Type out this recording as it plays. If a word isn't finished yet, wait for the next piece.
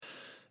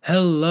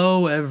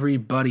Hello,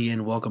 everybody,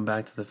 and welcome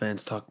back to the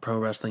Fans Talk Pro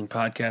Wrestling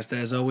Podcast.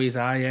 As always,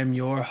 I am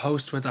your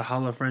host with the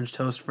Hollow French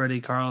Toast,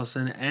 Freddie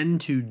Carlson, and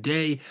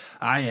today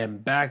I am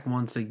back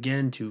once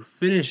again to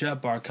finish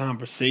up our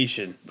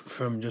conversation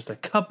from just a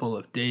couple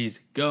of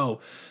days ago.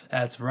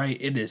 That's right,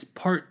 it is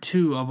part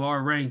 2 of our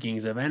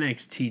rankings of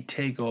NXT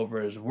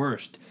Takeover's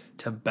worst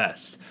to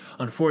best.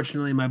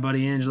 Unfortunately, my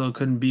buddy Angelo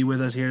couldn't be with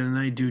us here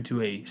tonight due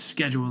to a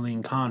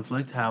scheduling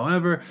conflict.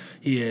 However,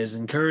 he has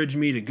encouraged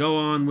me to go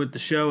on with the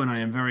show, and I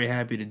am very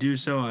happy to do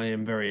so. I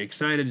am very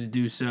excited to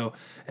do so,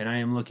 and I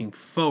am looking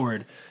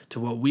forward to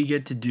what we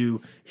get to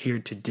do here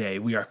today.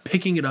 We are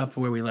picking it up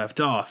where we left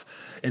off.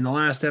 In the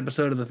last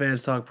episode of the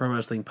Fans Talk Pro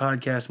Wrestling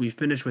Podcast, we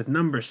finished with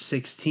number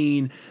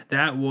 16.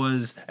 That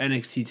was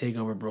NXT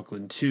TakeOver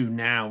Brooklyn 2.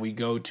 Now we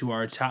go to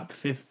our top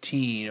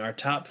 15. Our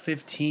top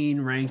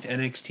 15 ranked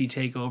NXT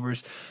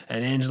TakeOvers,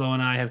 and Angelo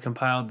and I have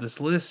compiled this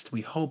list.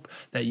 We hope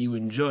that you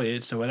enjoy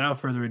it. So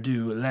without further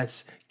ado,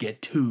 let's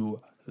get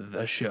to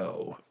the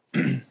show.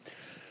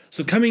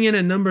 So coming in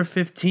at number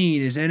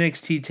 15 is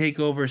NXT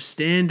TakeOver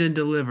Stand and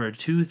Deliver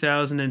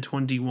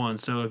 2021.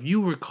 So if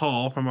you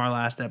recall from our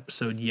last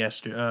episode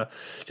yesterday,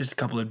 just a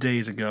couple of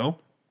days ago,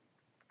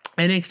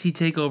 NXT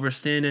TakeOver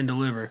Stand and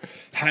Deliver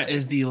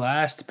is the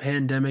last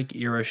pandemic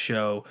era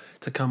show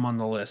to come on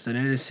the list, and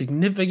it is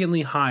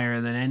significantly higher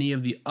than any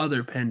of the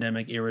other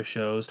pandemic era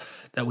shows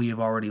that we have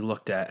already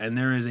looked at, and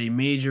there is a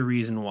major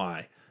reason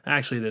why.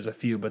 Actually, there's a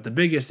few, but the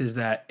biggest is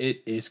that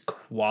it is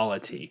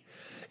quality.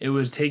 It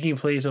was taking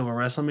place over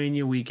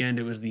WrestleMania weekend.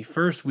 It was the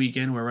first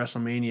weekend where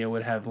WrestleMania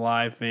would have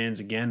live fans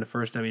again, the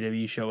first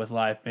WWE show with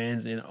live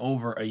fans in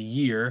over a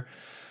year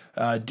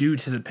due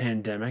to the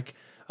pandemic.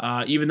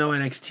 Even though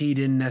NXT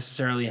didn't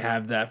necessarily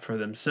have that for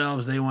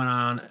themselves, they went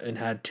on and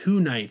had 2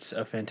 nights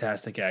of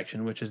fantastic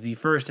action, which is the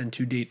first and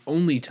to date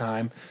only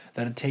time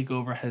that a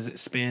takeover has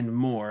spanned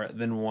more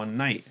than one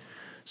night.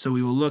 So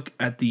we will look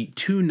at the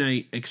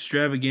 2-night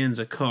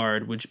extravaganza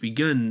card, which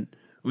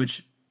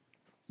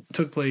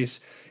took place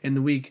in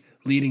the week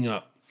leading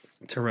up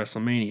to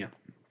WrestleMania.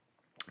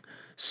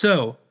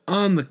 So,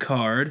 on the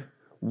card,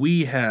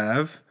 we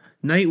have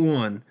Night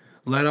 1,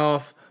 led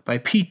off by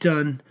Pete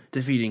Dunne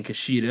defeating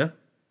Kushida.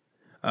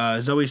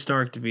 Zoe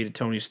Stark defeated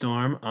Toni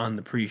Storm on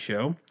the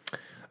pre-show.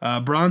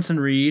 Bronson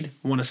Reed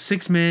won a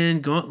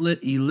 6-man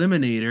gauntlet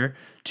eliminator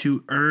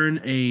to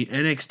earn a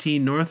NXT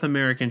North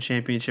American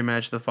Championship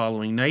match the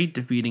following night,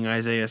 defeating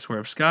Isaiah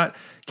Swerve Scott,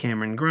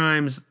 Cameron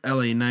Grimes,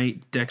 LA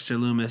Knight, Dexter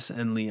Lumis,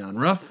 and Leon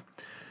Ruff.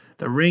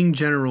 The Ring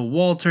General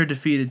Walter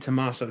defeated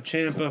Tommaso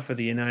Ciampa for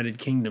the United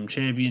Kingdom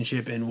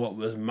Championship in what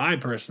was my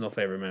personal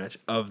favorite match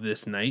of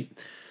this night.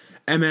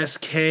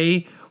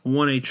 MSK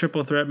won a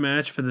triple threat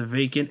match for the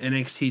vacant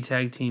NXT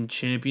Tag Team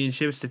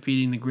Championships,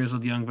 defeating the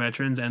Grizzled Young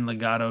Veterans and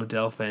Legado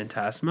del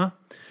Fantasma.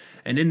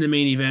 And in the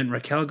main event,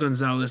 Raquel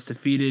Gonzalez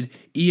defeated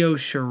Io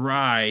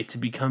Shirai to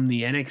become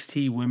the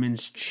NXT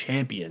Women's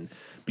Champion,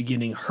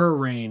 beginning her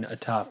reign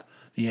atop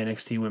the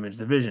NXT Women's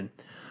Division.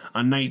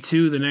 On night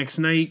 2, the next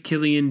night,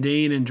 Killian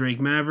Dane and Drake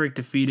Maverick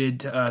defeated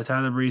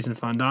Tyler Breeze and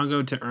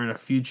Fandango to earn a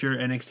future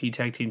NXT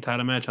Tag Team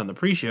title match on the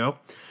pre-show.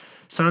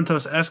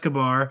 Santos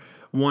Escobar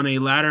won a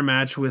ladder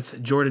match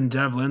with Jordan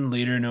Devlin,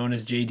 later known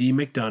as JD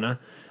McDonough,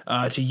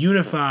 to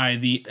unify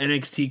the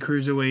NXT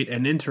Cruiserweight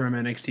and Interim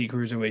NXT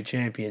Cruiserweight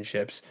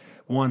Championships.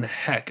 One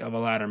heck of a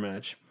ladder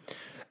match.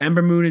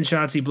 Ember Moon and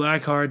Shotzi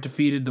Blackheart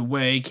defeated The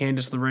Way,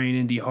 Candice LeRae, and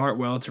Indy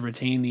Hartwell to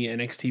retain the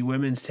NXT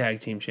Women's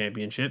Tag Team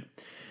Championship.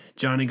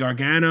 Johnny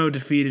Gargano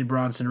defeated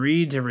Bronson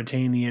Reed to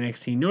retain the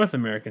NXT North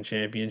American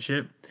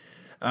Championship.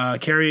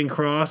 Karrion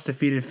Kross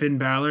defeated Finn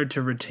Balor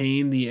to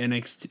retain the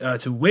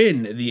to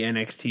win the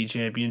NXT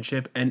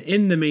Championship, and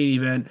in the main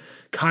event,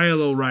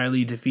 Kyle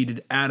O'Reilly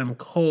defeated Adam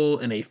Cole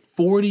in a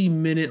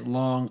 40-minute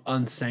long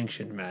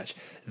unsanctioned match.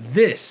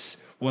 This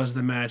was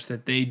the match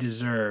that they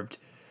deserved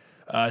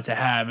to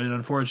have, and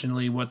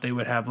unfortunately, what they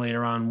would have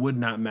later on would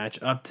not match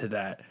up to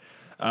that.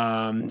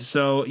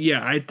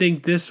 I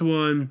think this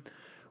one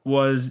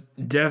was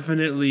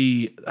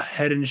definitely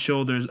head and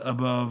shoulders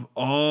above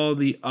all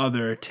the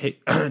other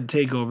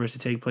takeovers to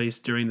take place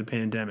during the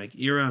pandemic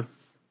era.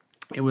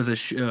 It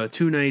was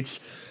 2 nights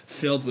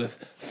filled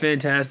with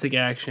fantastic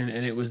action,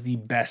 and it was the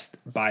best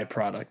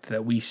byproduct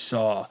that we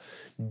saw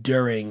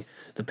during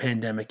the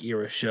pandemic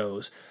era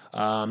shows.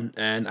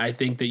 And I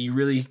think that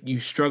you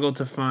struggle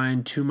to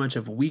find too much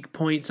of weak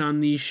points on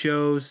these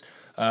shows.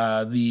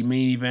 The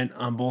main event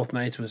on both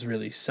nights was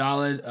really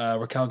solid.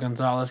 Raquel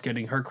Gonzalez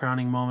getting her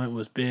crowning moment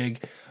was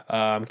big.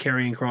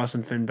 Karrion Kross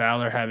and Finn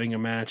Balor having a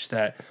match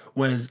that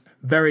was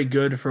very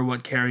good for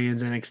what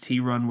Karrion's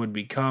NXT run would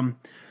become.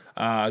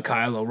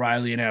 Kyle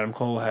O'Reilly and Adam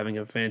Cole having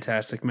a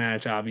fantastic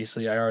match.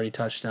 Obviously, I already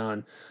touched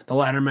on the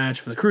ladder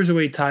match for the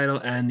Cruiserweight title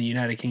and the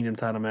United Kingdom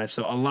title match.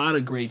 So a lot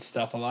of great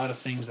stuff, a lot of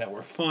things that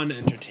were fun,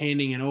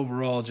 entertaining, and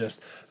overall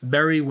just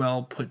very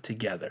well put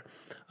together.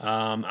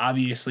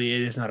 Obviously,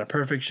 it is not a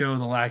perfect show.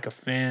 The lack of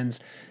fans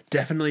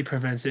definitely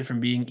prevents it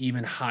from being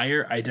even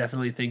higher. I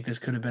definitely think this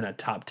could have been a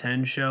top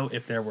 10 show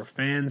if there were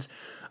fans.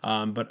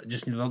 But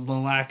just the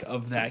lack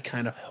of that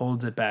kind of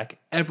holds it back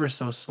ever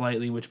so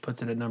slightly, which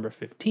puts it at number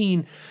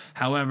 15.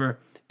 However,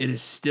 it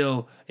is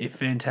still a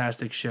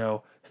fantastic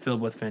show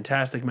filled with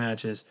fantastic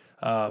matches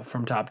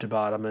from top to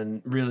bottom.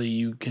 And really,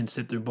 you can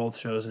sit through both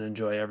shows and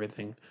enjoy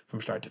everything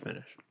from start to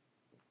finish.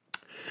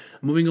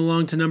 Moving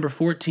along to number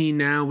 14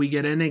 now, we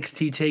get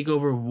NXT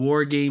Takeover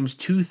War Games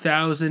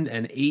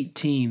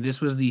 2018.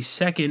 This was the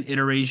second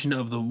iteration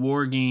of the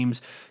War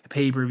Games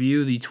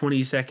pay-per-view, the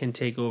 22nd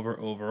Takeover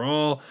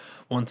overall.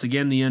 Once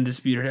again, the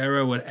Undisputed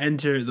Era would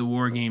enter the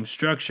War Games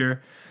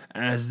structure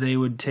as they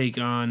would take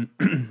on,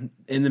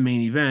 in the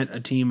main event, a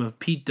team of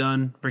Pete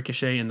Dunne,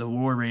 Ricochet, and the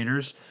War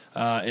Raiders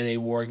in a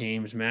War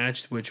Games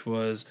match, which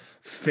was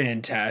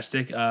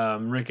fantastic.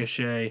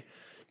 Ricochet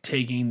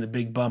taking the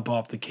big bump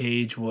off the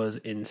cage was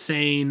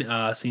insane.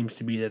 Seems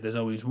to be that there's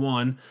always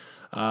one.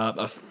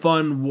 A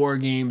fun War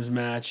Games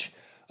match.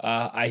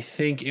 I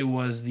think it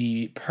was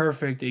the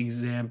perfect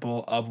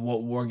example of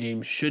what War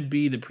Games should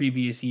be. The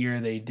previous year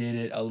they did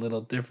it a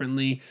little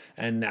differently,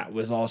 and that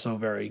was also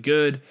very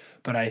good.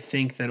 But I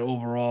think that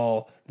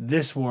overall,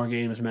 this War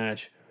Games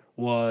match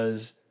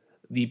was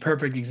the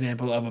perfect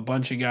example of a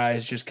bunch of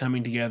guys just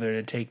coming together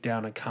to take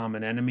down a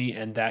common enemy,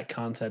 and that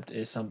concept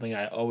is something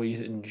I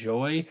always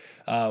enjoy,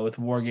 with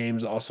War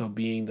Games also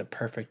being the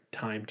perfect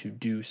time to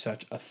do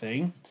such a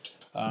thing.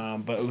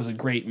 But it was a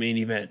great main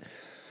event.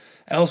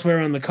 Elsewhere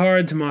on the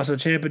card, Tommaso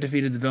Ciampa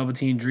defeated the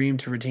Velveteen Dream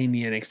to retain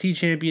the NXT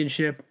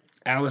Championship.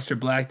 Aleister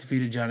Black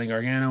defeated Johnny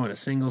Gargano in a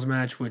singles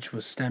match, which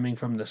was stemming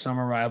from the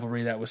summer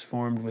rivalry that was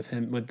formed with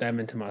them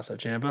and Tommaso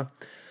Ciampa.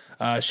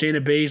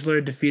 Shayna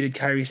Baszler defeated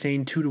Kairi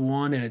Sane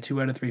 2-1 in a 2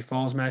 out of 3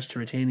 falls match to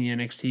retain the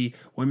NXT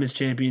Women's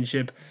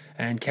Championship,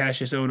 and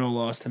Cassius Ohno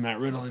lost to Matt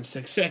Riddle in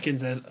 6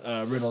 seconds as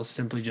Riddle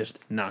simply just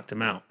knocked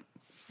him out.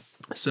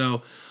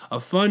 So, a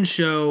fun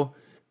show.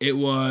 It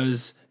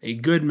was a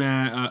good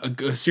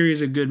a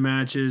series of good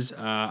matches.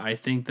 I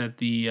think that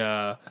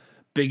the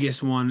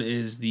biggest one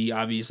is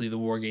obviously the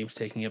War Games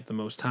taking up the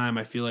most time.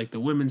 I feel like the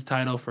women's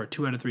title for a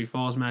 2 out of 3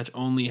 falls match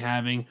only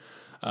having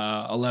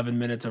 11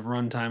 minutes of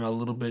runtime, a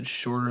little bit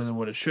shorter than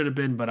what it should have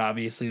been, but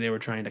obviously they were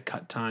trying to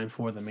cut time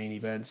for the main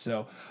event.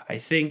 So I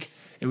think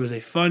it was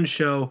a fun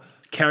show,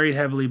 carried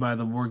heavily by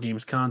the War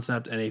Games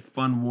concept, and a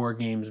fun War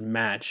Games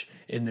match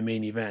in the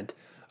main event.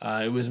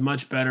 It was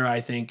much better,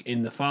 I think,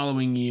 in the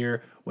following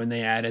year when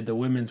they added the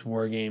women's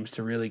War Games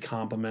to really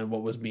complement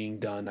what was being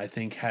done. I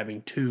think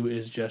having 2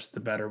 is just the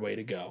better way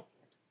to go.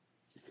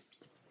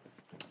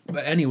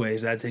 But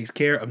anyways, that takes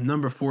care of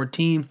number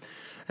 14.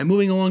 And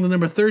moving along to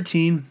number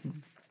 13,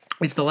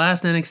 it's the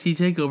last NXT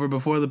TakeOver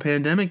before the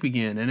pandemic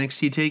began.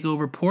 NXT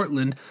TakeOver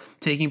Portland,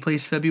 taking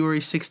place February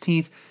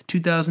 16th,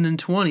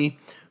 2020,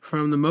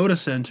 from the Moda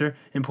Center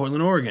in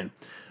Portland, Oregon.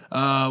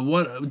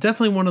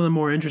 Definitely one of the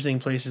more interesting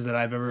places that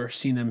I've ever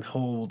seen them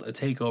hold a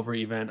TakeOver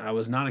event. I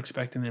was not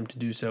expecting them to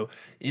do so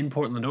in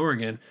Portland,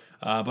 Oregon,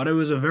 but it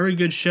was a very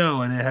good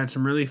show, and it had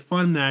some really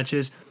fun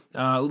matches,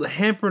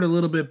 hampered a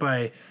little bit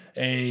by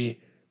a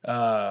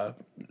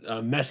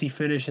messy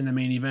finish in the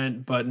main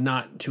event, but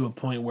not to a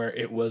point where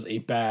it was a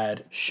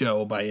bad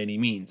show by any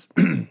means.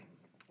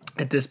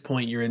 At this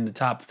point, you're in the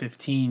top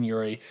 15,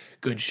 you're a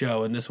good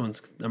show, and this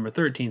one's number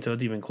 13, so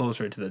it's even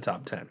closer to the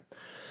top 10.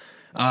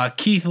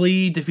 Keith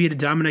Lee defeated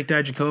Dominik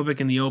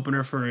Dijakovic in the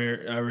opener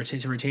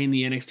to retain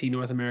the NXT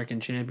North American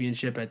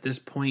Championship. At this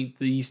point,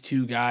 these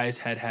two guys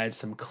had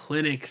some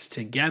clinics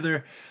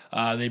together.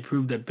 They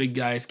proved that big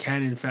guys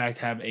can, in fact,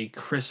 have a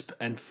crisp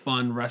and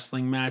fun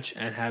wrestling match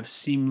and have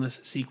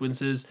seamless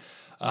sequences,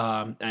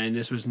 and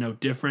this was no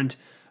different.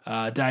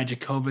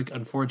 Dijakovic,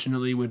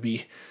 unfortunately, would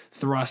be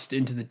thrust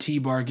into the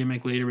T-bar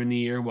gimmick later in the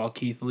year, while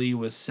Keith Lee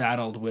was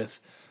saddled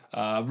with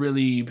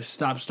really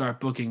stop-start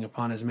booking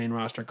upon his main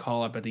roster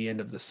call-up at the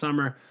end of the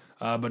summer,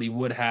 but he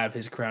would have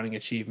his crowning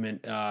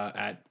achievement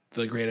at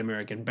the Great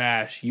American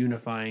Bash,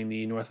 unifying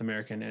the North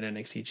American and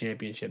NXT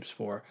championships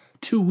for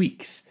 2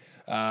 weeks,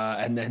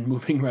 and then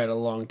moving right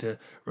along to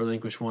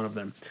relinquish one of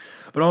them.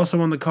 But also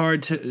on the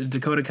card,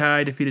 Dakota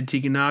Kai defeated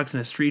Tegan Nox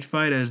in a street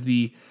fight as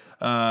the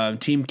former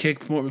Team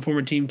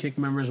Kick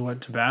members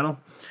went to battle.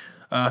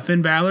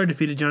 Finn Balor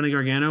defeated Johnny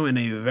Gargano in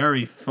a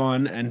very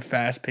fun and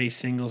fast-paced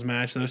singles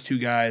match. Those two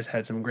guys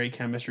had some great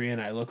chemistry,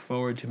 and I look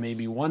forward to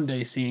maybe one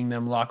day seeing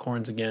them lock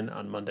horns again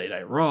on Monday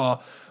Night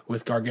Raw,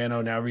 with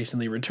Gargano now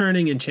recently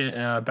returning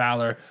and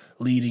Balor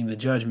leading the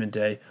Judgment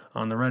Day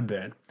on the Red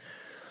Band.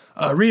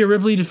 Rhea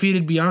Ripley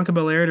defeated Bianca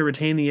Belair to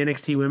retain the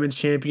NXT Women's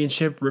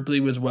Championship. Ripley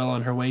was well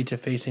on her way to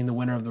facing the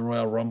winner of the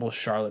Royal Rumble,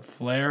 Charlotte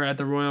Flair, at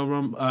the Royal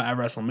Rumble at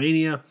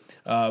WrestleMania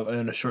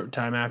in a short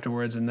time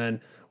afterwards, and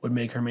then would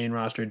make her main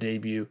roster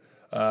debut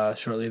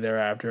shortly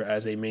thereafter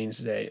as a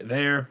mainstay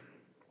there.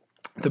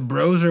 The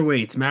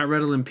Broserweights, Matt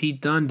Riddle and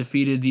Pete Dunne,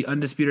 defeated the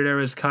Undisputed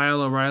Era's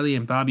Kyle O'Reilly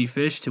and Bobby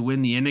Fish to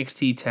win the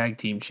NXT Tag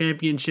Team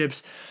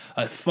Championships.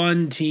 A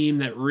fun team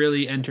that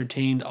really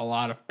entertained a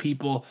lot of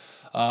people.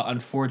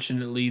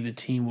 Unfortunately, the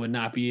team would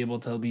not be able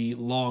to be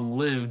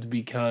long-lived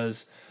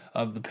because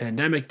of the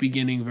pandemic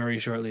beginning very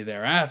shortly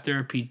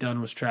thereafter. Pete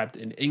Dunne was trapped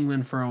in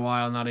England for a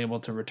while, not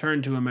able to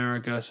return to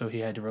America, so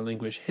he had to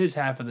relinquish his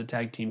half of the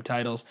tag team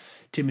titles.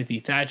 Timothy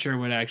Thatcher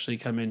would actually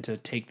come in to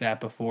take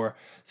that before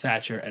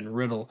Thatcher and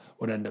Riddle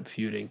would end up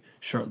feuding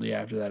shortly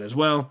after that as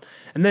well.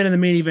 And then in the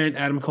main event,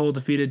 Adam Cole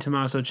defeated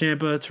Tommaso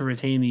Ciampa to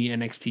retain the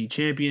NXT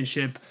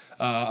Championship.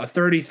 A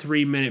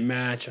 33-minute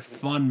match, a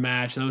fun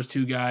match. Those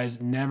two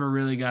guys never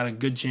really got a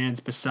good chance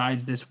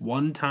besides this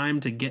one time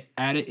to get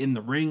at it in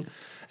the ring,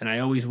 and I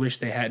always wish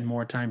they had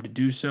more time to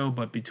do so.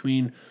 But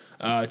between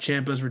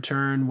Ciampa's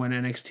return when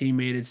NXT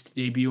made its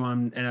debut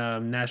on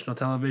national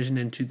television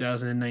in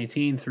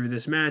 2019 through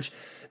this match,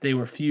 they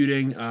were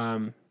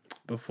feuding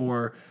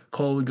before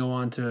Cole would go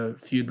on to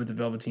feud with the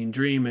Velveteen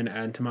Dream,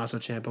 and Tommaso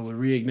Ciampa would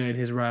reignite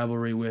his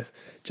rivalry with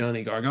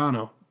Johnny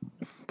Gargano.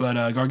 But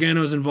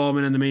Gargano's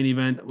involvement in the main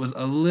event was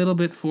a little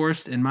bit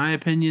forced, in my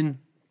opinion.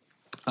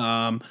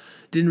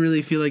 Didn't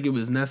really feel like it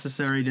was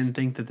necessary. Didn't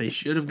think that they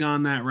should have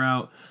gone that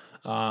route.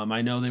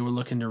 I know they were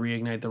looking to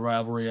reignite the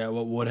rivalry at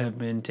what would have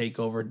been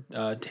Takeover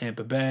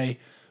Tampa Bay,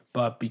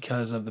 but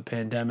because of the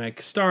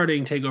pandemic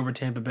starting, Takeover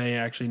Tampa Bay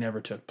actually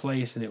never took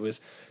place, and it was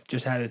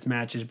just had its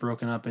matches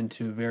broken up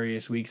into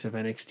various weeks of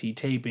NXT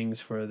tapings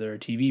for their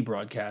TV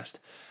broadcast.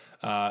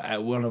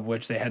 At one of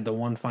which they had the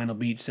One Final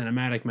Beat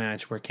cinematic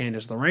match where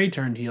Candice LeRae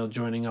turned heel,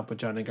 joining up with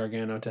Johnny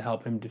Gargano to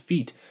help him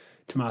defeat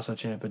Tommaso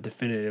Ciampa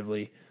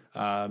definitively,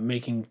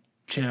 making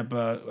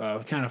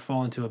Ciampa kind of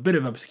fall into a bit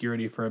of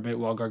obscurity for a bit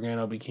while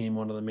Gargano became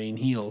one of the main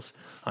heels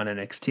on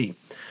NXT.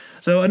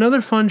 So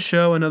another fun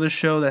show, another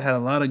show that had a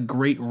lot of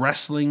great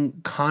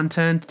wrestling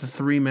content. The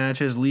three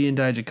matches, Lee and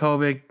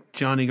Dijakovic,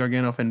 Johnny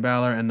Gargano, Finn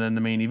Balor, and then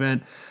the main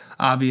event.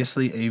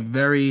 Obviously a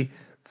very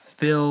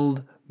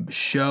filled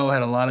show,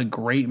 had a lot of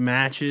great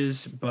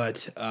matches,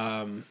 but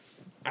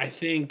I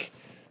think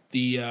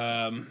the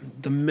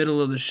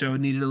middle of the show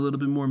needed a little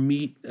bit more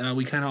meat.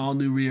 We kind of all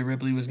knew Rhea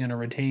Ripley was going to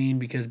retain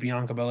because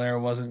Bianca Belair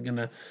wasn't going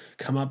to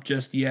come up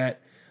just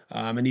yet,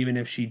 and even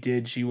if she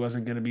did, she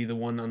wasn't going to be the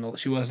one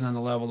she wasn't on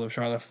the level of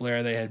Charlotte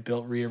Flair. They had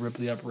built Rhea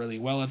Ripley up really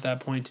well at that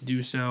point to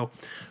do so.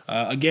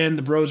 Again,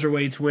 the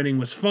Broserweights winning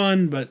was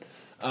fun, but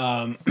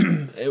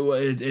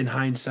in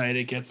hindsight,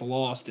 it gets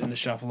lost in the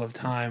shuffle of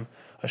time.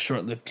 A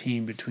short-lived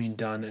team between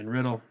Dunn and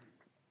Riddle.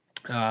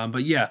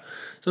 But yeah,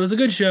 so it was a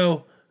good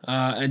show,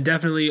 and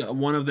definitely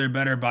one of their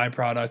better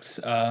byproducts,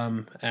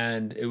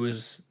 and it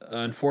was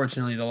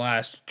unfortunately the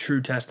last true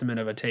testament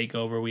of a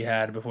takeover we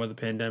had before the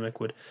pandemic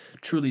would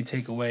truly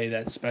take away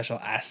that special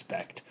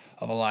aspect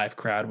of a live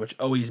crowd, which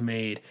always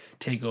made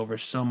takeover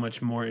so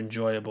much more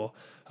enjoyable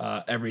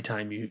every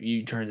time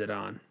you turned it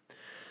on.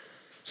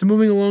 So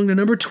moving along to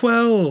number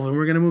 12, and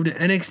we're going to move to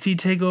NXT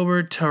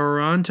TakeOver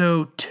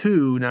Toronto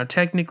 2. Now,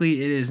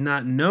 technically, it is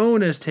not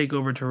known as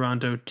TakeOver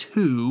Toronto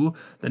 2,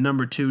 the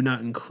number 2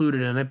 not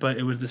included in it, but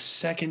it was the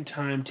second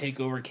time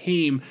TakeOver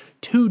came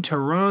to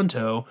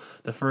Toronto,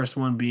 the first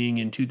one being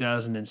in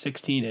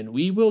 2016, and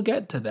we will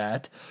get to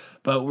that.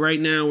 But right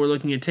now, we're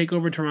looking at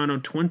TakeOver Toronto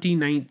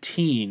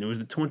 2019. It was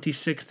the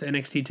 26th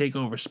NXT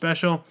TakeOver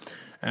special,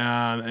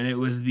 and it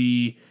was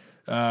the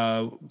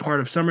part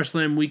of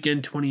SummerSlam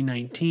weekend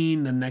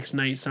 2019. The next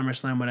night,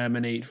 SummerSlam would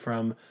emanate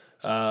from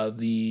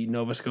the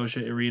Nova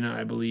Scotia Arena,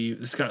 I believe,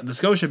 the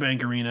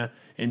Scotiabank Arena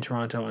in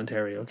Toronto,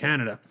 Ontario,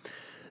 Canada.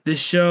 This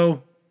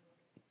show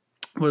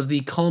was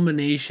the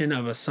culmination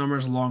of a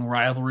summer-long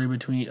rivalry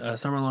between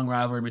Johnny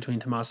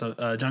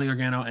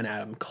Gargano and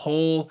Adam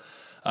Cole,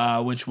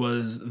 which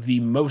was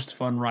the most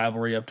fun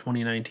rivalry of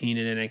 2019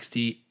 in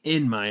NXT,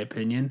 in my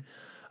opinion.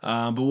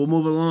 But we'll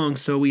move along.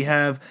 So we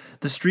have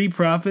the Street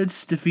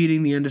Profits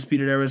defeating the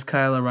Undisputed Era's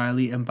Kyle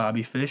O'Reilly and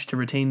Bobby Fish to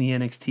retain the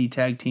NXT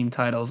Tag Team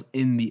titles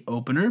in the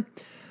opener.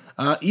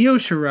 Io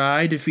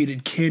Shirai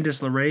defeated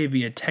Candice LeRae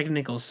via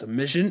technical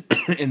submission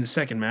in the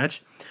second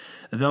match.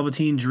 The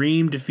Velveteen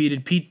Dream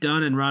defeated Pete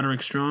Dunne and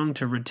Roderick Strong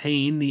to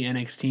retain the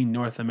NXT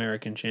North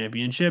American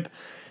Championship.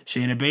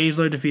 Shayna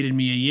Baszler defeated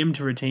Mia Yim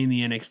to retain the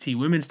NXT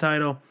Women's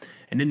title.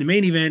 And in the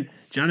main event,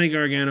 Johnny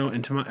Gargano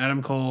and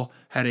Adam Cole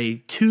had a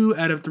 2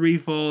 out of 3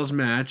 falls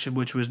match,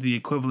 which was the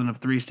equivalent of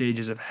 3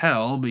 stages of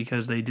hell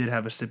because they did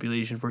have a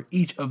stipulation for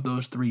each of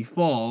those 3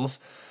 falls.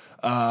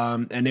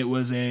 And it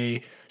was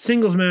a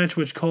singles match,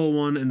 which Cole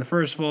won in the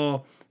first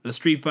fall. The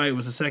street fight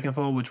was the second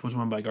fall, which was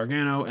won by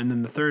Gargano. And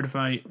then the third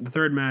fall,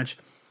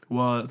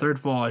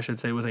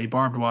 was a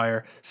barbed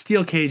wire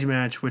steel cage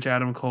match, which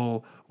Adam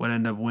Cole would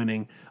end up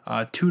winning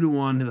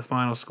 2-1 to the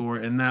final score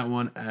in that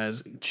one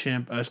as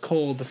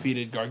Cole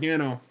defeated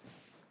Gargano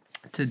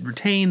to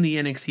retain the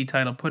NXT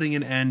title, putting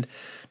an end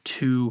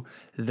to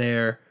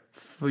their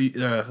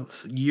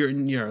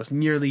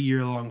nearly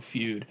year-long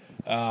feud,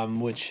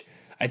 which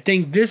I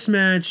think this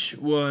match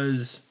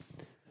was,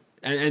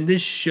 and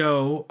this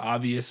show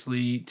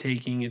obviously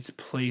taking its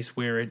place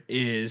where it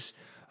is.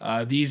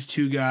 These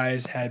two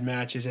guys had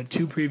matches at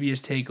 2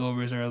 previous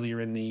takeovers earlier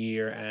in the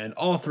year, and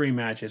all 3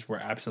 matches were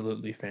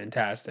absolutely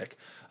fantastic.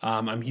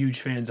 I'm huge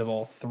fans of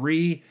all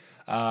 3.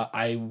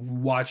 I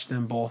watched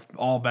them both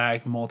all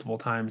back multiple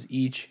times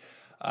each.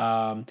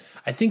 I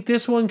think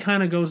this one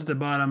kind of goes at the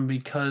bottom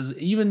because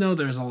even though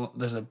there's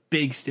a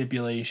big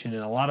stipulation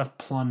and a lot of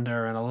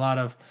plunder and a lot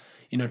of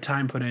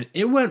time put in,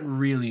 it went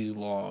really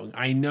long.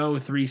 I know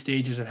 3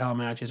 stages of hell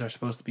matches are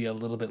supposed to be a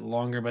little bit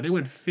longer, but it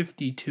went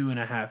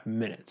 52.5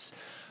 minutes.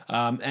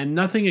 And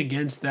nothing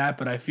against that,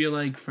 but I feel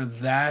like for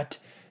that,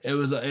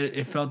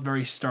 it felt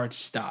very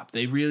start-stop.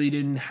 They really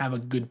didn't have a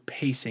good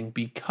pacing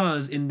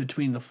because in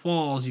between the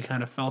falls, you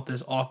kind of felt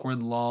this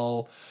awkward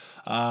lull.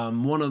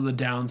 One of the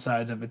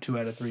downsides of a 2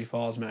 out of 3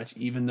 falls match,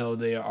 even though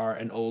they are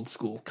an old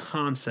school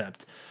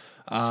concept.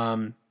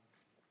 So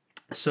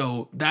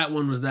that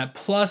one was that.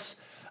 Plus,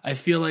 I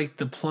feel like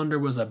the plunder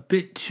was a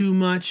bit too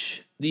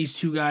much. These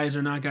 2 guys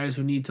are not guys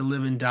who need to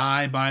live and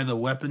die by the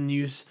weapon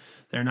use.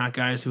 They're not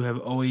guys who have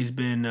always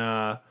been,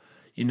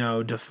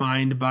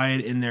 defined by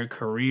it in their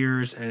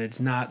careers, and it's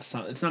not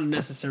a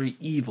necessary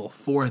evil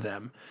for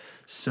them.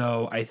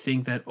 So I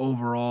think that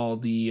overall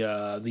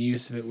the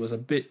use of it was a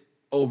bit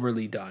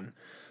overly done.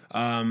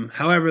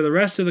 However, the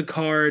rest of the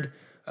card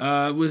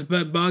was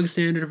bog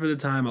standard for the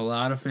time. A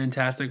lot of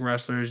fantastic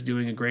wrestlers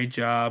doing a great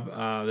job.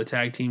 The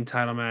tag team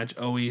title match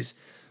always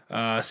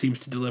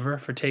seems to deliver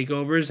for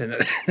takeovers, and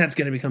that's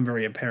going to become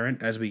very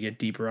apparent as we get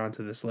deeper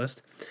onto this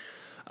list.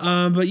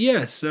 But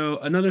yeah, so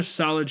another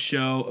solid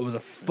show. It was a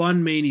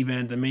fun main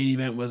event. The main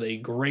event was a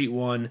great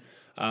one.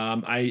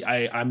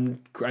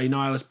 I know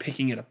I was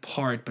picking it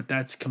apart, but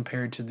that's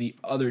compared to the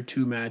other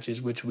 2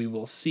 matches, which we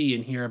will see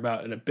and hear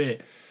about in a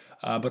bit.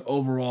 But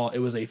overall, it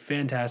was a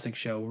fantastic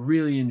show,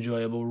 really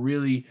enjoyable,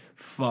 really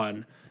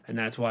fun, and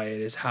that's why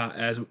it is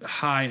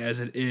high as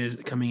it is,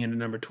 coming in at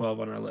number 12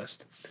 on our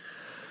list.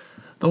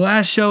 The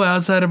last show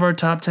outside of our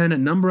top 10 at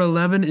number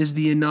 11 is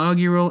the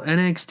inaugural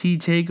NXT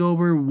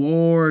TakeOver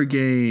War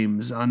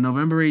Games. On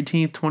November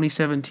 18th,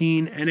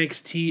 2017,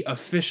 NXT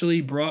officially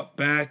brought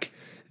back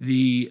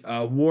the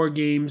War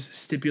Games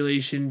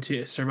stipulation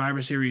to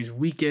Survivor Series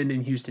weekend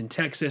in Houston,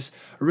 Texas.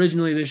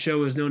 Originally, this show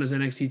was known as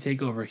NXT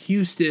TakeOver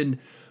Houston,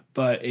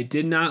 but it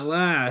did not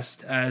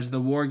last as the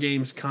War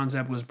Games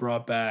concept was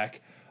brought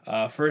back.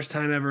 First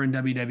time ever in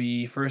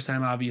WWE, first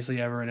time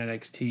obviously ever in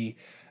NXT,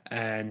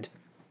 and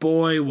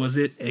boy, was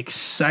it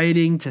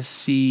exciting to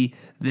see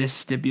this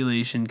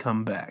stipulation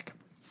come back.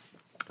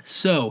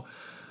 So,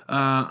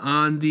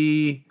 on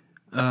the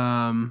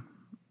on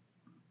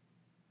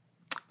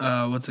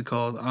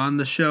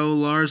the show,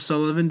 Lars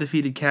Sullivan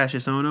defeated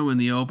Cassius Ohno in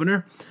the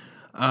opener.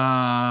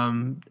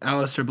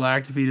 Aleister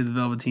Black defeated the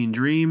Velveteen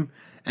Dream.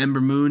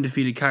 Ember Moon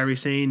defeated Kairi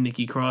Sane,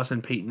 Nikki Cross,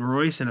 and Peyton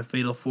Royce in a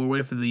fatal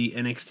 4-way for the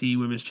NXT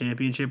Women's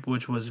Championship,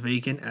 which was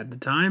vacant at the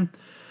time.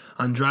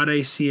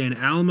 Andrade Cien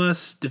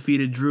Almas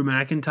defeated Drew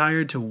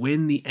McIntyre to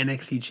win the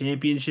NXT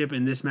Championship,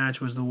 and this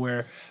match was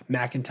where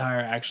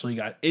McIntyre actually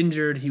got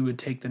injured. He would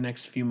take the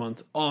next few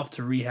months off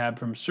to rehab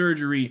from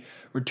surgery,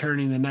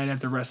 returning the night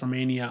after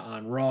WrestleMania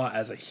on Raw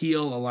as a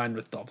heel, aligned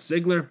with Dolph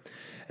Ziggler.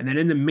 And then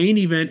in the main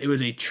event, it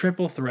was a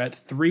triple threat,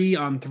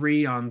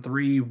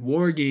 3-on-3-on-3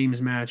 War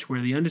Games match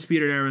where the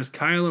Undisputed Era's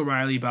Kyle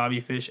O'Reilly, Bobby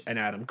Fish, and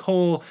Adam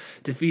Cole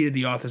defeated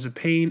the Authors of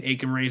Pain,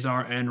 Akam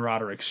Razor, and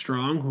Roderick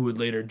Strong, who would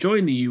later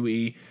join the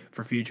UE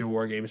for future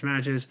War Games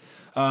matches,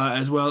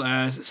 as well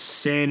as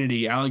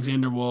Sanity,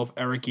 Alexander Wolf,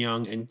 Eric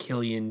Young, and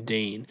Killian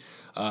Dane.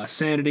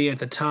 Sanity at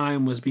the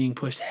time was being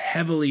pushed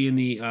heavily in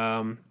the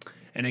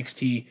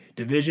NXT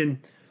division.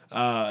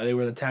 They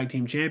were the tag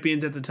team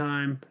champions at the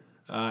time.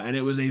 And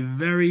it was a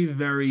very,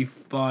 very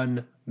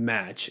fun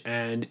match,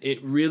 and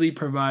it really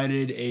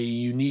provided a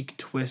unique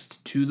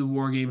twist to the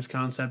War Games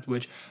concept,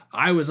 which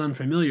I was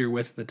unfamiliar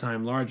with at the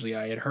time largely.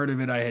 I had heard of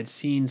it, I had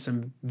seen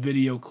some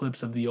video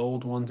clips of the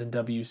old ones in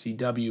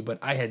WCW, but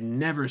I had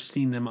never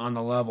seen them on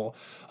the level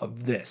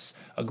of this.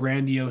 A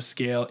grandiose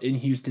scale in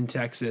Houston,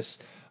 Texas.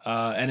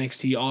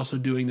 NXT also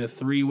doing the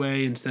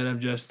 3-way instead of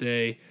just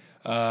a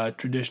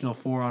traditional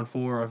 4-on-4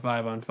 or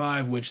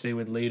 5-on-5, which they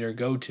would later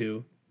go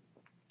to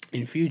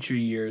in future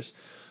years.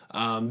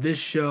 This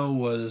show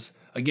was,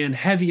 again,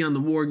 heavy on the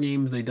War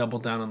Games. They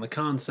doubled down on the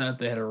concept.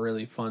 They had a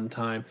really fun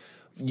time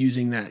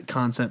using that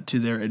concept to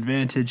their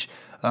advantage.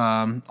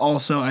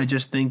 Also, I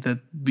just think that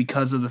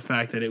because of the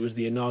fact that it was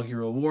the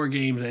inaugural War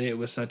Games and it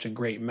was such a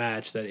great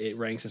match that it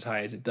ranks as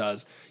high as it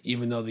does,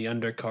 even though the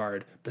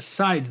undercard,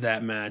 besides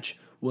that match,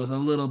 was a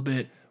little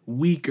bit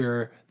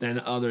weaker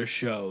than other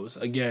shows.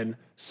 Again,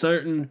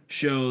 certain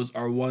shows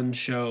are one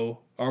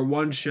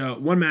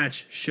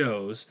match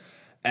shows,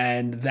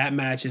 and that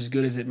match, as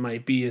good as it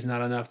might be, is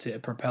not enough to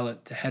propel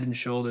it to head and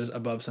shoulders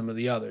above some of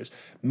the others.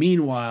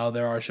 Meanwhile,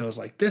 there are shows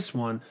like this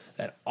one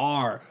that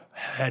are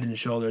head and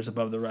shoulders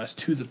above the rest,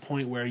 to the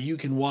point where you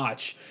can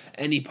watch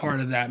any part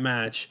of that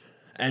match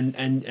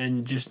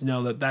and just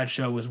know that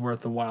show was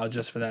worth the while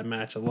just for that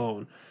match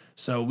alone.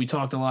 So we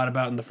talked a lot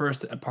about in the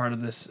first part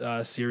of this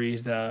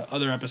series, the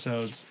other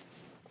episodes,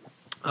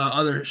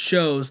 other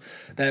shows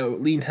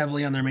that leaned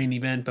heavily on their main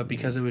event, but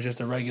because it was just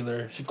a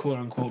regular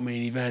quote-unquote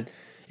main event,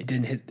 it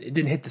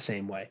didn't hit the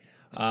same way.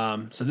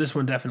 So this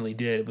one definitely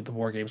did with the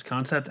War Games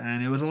concept,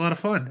 and it was a lot of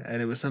fun,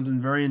 and it was something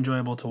very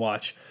enjoyable to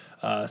watch.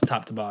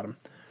 top to bottom.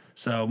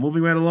 So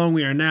moving right along,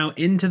 we are now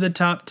into the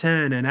top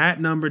 10, and at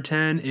number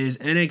 10 is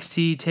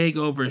NXT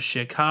Takeover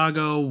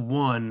Chicago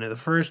 1, the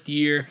first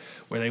year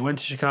where they went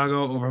to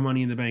Chicago over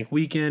Money in the Bank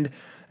weekend,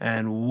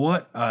 and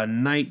what a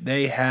night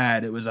they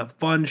had. It was a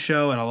fun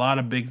show, and a lot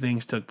of big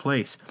things took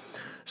place.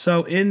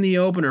 So in the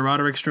opener,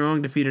 Roderick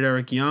Strong defeated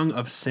Eric Young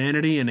of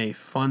Sanity in a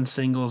fun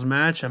singles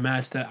match, a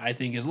match that I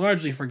think is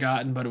largely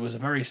forgotten, but it was a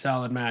very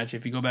solid match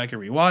if you go back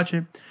and rewatch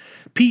it.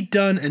 Pete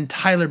Dunne and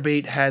Tyler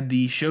Bate had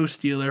the show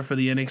stealer for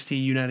the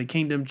NXT United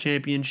Kingdom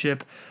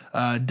Championship.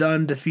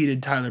 Dunne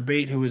defeated Tyler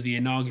Bate, who was the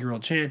inaugural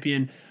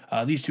champion.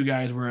 These two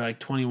guys were like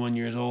 21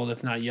 years old,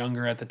 if not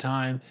younger at the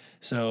time,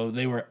 so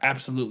they were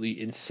absolutely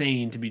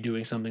insane to be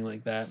doing something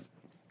like that.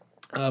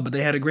 But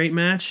they had a great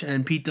match,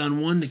 and Pete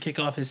Dunne won to kick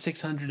off his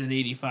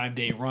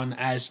 685-day run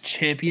as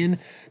champion.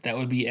 That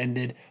would be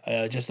ended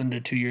just under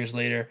 2 years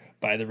later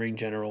by the ring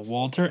general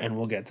Walter, and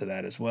we'll get to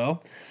that as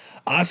well.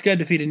 Asuka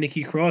defeated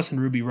Nikki Cross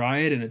and Ruby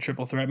Riott in a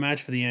triple threat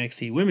match for the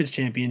NXT Women's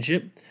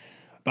Championship.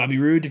 Bobby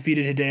Roode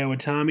defeated Hideo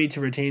Itami to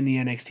retain the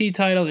NXT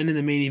title, and in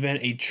the main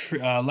event,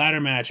 a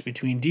ladder match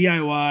between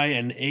DIY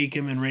and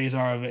Akam and Razor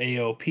of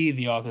AOP,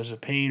 the Authors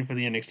of Pain, for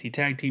the NXT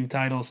Tag Team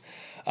titles.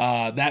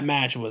 That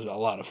match was a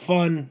lot of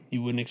fun.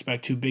 You wouldn't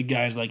expect two big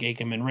guys like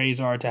Akam and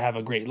Razor to have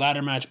a great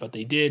ladder match, but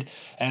they did.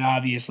 And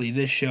obviously,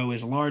 this show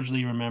is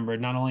largely remembered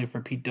not only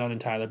for Pete Dunne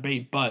and Tyler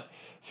Bate, but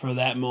for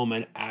that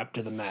moment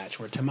after the match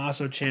where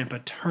Tommaso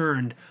Ciampa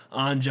turned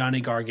on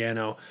Johnny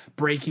Gargano,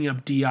 breaking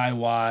up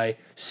DIY,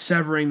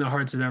 severing the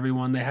hearts of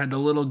everyone. They had the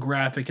little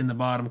graphic in the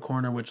bottom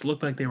corner, which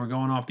looked like they were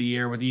going off the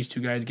air with these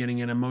two guys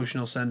getting an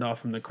emotional send-off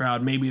from the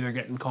crowd. Maybe they're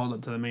getting called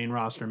up to the main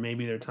roster.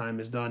 Maybe their time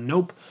is done.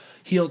 Nope.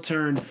 Heel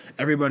turn.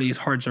 Everybody's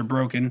hearts are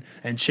broken,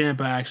 and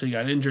Ciampa actually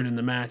got injured in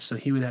the match, so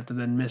he would have to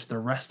then miss the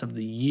rest of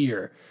the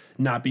year,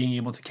 not being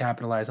able to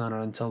capitalize on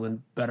it until the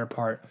better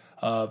part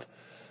of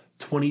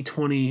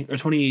 2020 or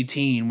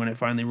 2018 when it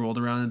finally rolled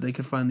around and they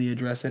could finally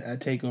address it at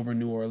Takeover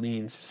New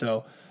Orleans.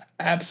 So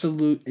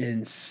absolute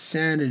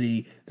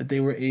insanity that they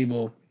were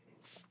able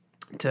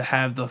to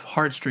have the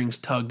heartstrings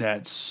tugged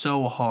at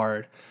so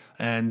hard,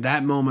 and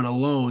that moment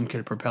alone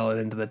could propel it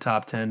into the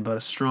top 10, but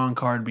a strong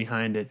card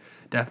behind it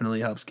definitely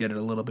helps get it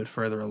a little bit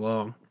further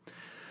along.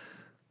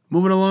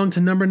 Moving along to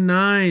number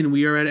 9,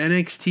 we are at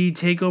NXT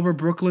TakeOver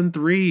Brooklyn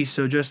 3.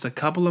 So just a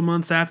couple of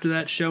months after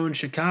that show in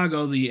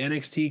Chicago, the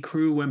NXT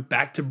crew went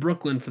back to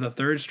Brooklyn for the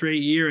third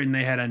straight year, and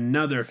they had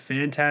another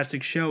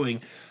fantastic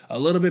showing. A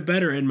little bit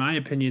better, in my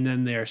opinion,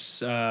 than their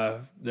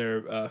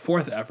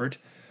fourth effort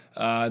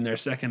and their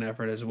second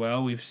effort as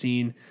well. We've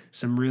seen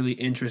some really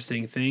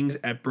interesting things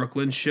at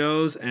Brooklyn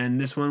shows, and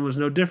this one was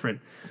no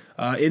different.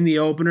 In the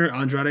opener,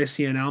 Andrade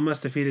Cien Almas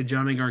defeated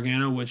Johnny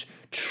Gargano, which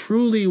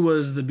truly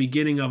was the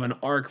beginning of an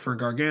arc for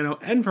Gargano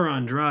and for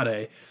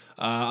Andrade.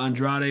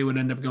 Andrade would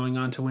end up going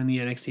on to win the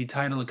NXT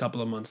title a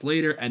couple of months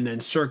later and then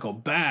circle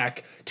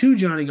back to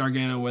Johnny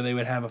Gargano where they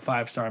would have a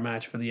 5-star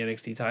match for the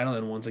NXT title.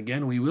 And once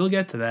again, we will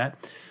get to that.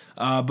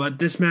 But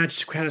this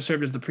match kind of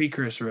served as the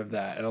precursor of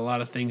that, and a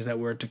lot of things that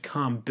were to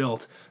come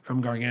built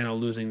from Gargano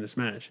losing this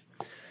match.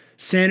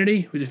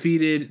 Sanity, who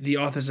defeated the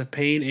Authors of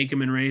Pain,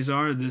 Akam and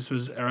Razor. This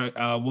was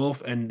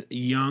Wolf and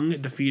Young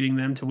defeating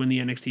them to win the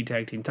NXT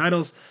Tag Team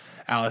titles.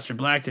 Aleister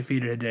Black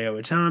defeated Hideo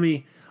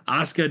Itami.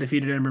 Asuka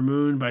defeated Ember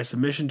Moon by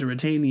submission to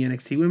retain the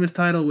NXT Women's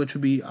title, which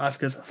would be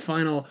Asuka's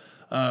final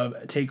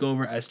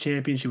takeover as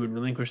champion. She would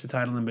relinquish the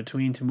title in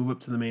between to move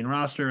up to the main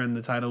roster, and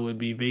the title would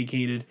be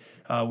vacated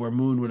where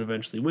Moon would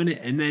eventually win it.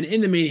 And then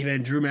in the main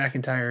event, Drew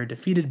McIntyre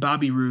defeated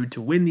Bobby Roode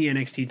to win the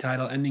NXT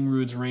title, ending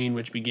Roode's reign,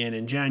 which began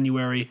in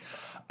January.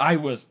 I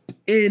was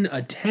in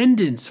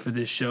attendance for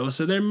this show,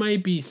 so there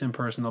might be some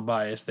personal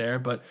bias there,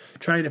 but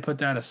trying to put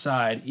that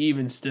aside,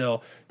 even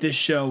still, this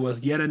show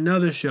was yet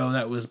another show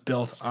that was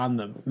built on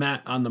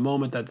the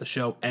moment that the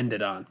show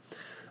ended on.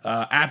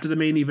 After the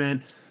main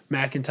event,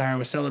 McIntyre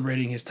was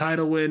celebrating his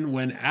title win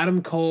when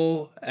Adam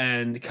Cole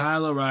and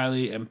Kyle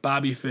O'Reilly and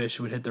Bobby Fish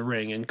would hit the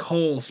ring, and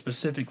Cole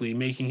specifically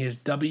making his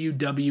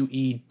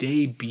WWE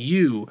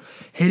debut,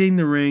 hitting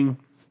the ring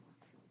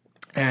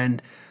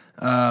and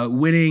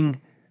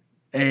winning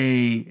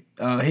hitting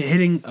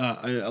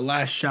a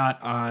last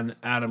shot on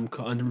on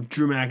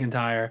Drew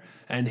McIntyre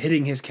and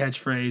hitting his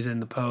catchphrase in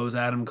the pose,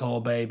 Adam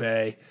Cole, Bay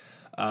Bay.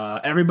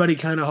 Everybody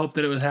kind of hoped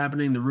that it was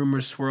happening. The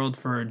rumors swirled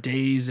for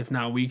days, if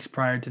not weeks,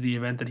 prior to the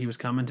event that he was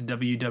coming to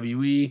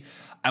WWE.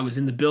 I was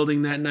in the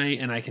building that night,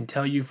 and I can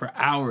tell you for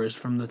hours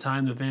from the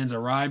time the fans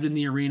arrived in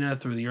the arena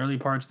through the early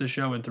parts of the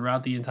show and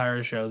throughout the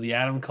entire show, the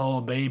Adam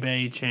Cole, Bay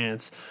Bay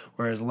chants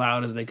were as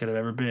loud as they could have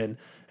ever been.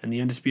 And the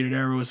Undisputed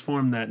Era was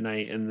formed that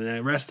night, and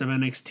the rest of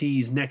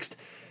NXT's next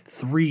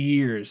 3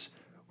 years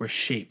were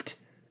shaped,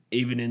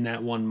 even in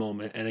that one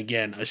moment. And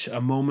again,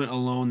 a moment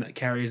alone that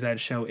carries that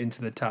show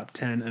into the top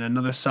 10, and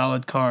another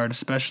solid card,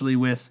 especially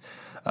with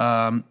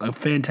a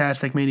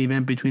fantastic main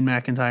event between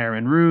McIntyre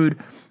and Roode,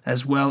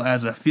 as well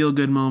as a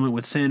feel-good moment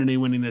with Sanity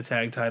winning the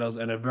tag titles,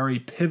 and a very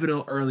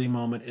pivotal early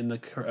moment in the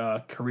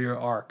career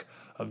arc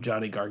of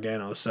Johnny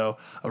Gargano. So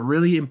a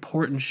really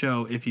important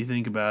show if you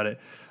think about it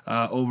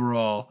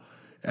overall.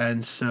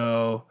 And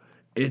so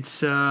it's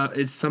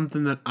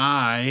something that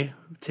I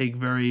take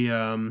very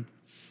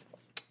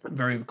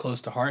very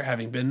close to heart,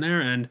 having been there,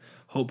 and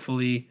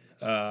hopefully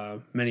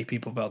many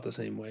people felt the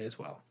same way as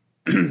well.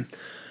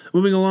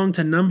 Moving along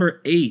to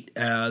number 8.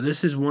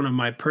 This is one of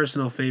my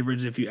personal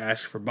favorites if you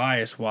ask for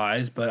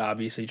bias-wise, but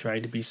obviously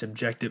trying to be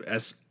objective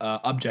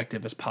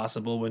as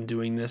possible when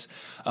doing this.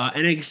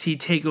 NXT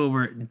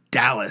TakeOver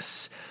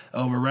Dallas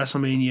over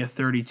WrestleMania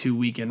 32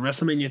 weekend.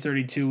 WrestleMania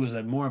 32 was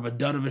more of a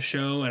dud of a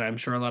show, and I'm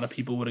sure a lot of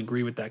people would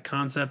agree with that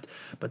concept,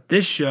 but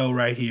this show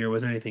right here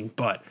was anything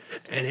but.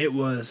 And it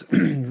was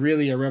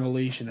really a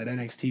revelation that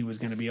NXT was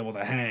going to be able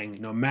to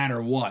hang no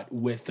matter what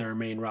with their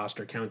main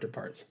roster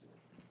counterparts.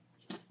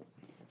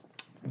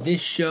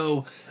 This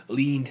show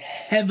leaned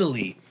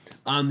heavily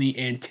on the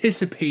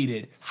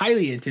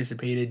highly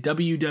anticipated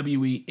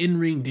WWE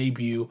in-ring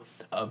debut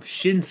of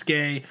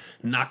Shinsuke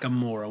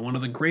Nakamura, one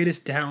of the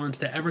greatest talents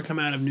to ever come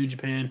out of New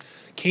Japan,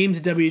 came to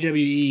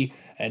WWE,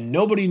 and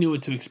nobody knew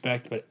what to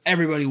expect, but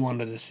everybody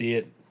wanted to see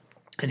it.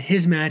 And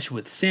his match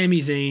with Sami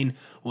Zayn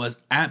was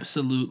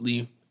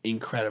absolutely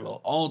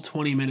incredible. All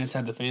 20 minutes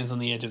had the fans on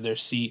the edge of their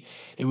seat.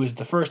 It was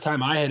the first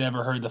time I had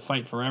ever heard the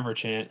Fight Forever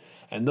chant,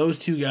 and those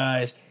two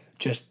guys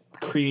just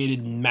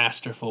created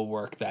masterful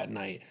work that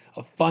night.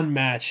 A fun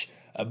match,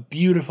 a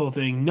beautiful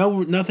thing.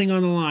 Nothing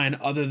on the line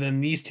other than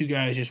these two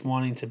guys just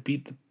wanting to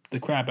beat the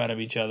crap out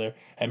of each other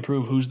and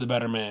prove who's the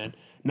better man.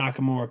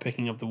 Nakamura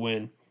picking up the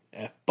win.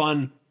 A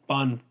fun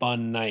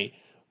night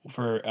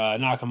for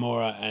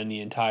Nakamura and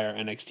the entire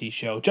NXT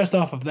show just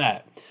off of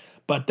that.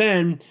 But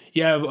then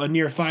you have a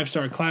near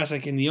 5-star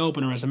classic in the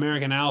opener as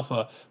American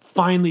Alpha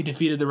finally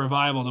defeated the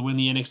Revival to win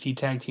the NXT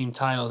Tag Team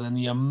titles, and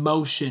the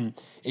emotion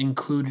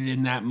included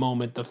in that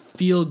moment, the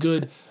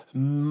feel-good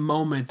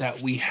moment that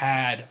we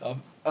had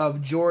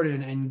of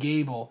Jordan and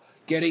Gable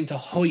getting to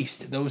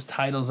hoist those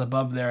titles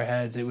above their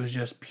heads. It was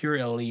just pure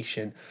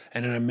elation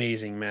and an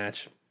amazing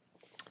match.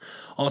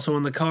 Also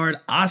on the card,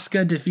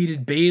 Asuka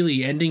defeated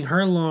Bayley, ending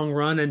her long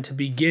run and to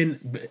begin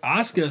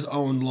Asuka's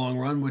own long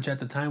run, which at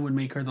the time would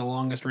make her the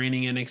longest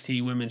reigning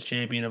NXT Women's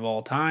Champion of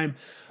all time.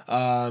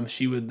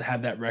 She would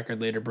have that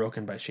record later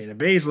broken by Shayna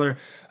Baszler,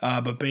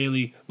 but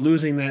Bayley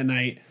losing that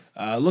night.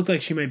 Looked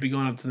like she might be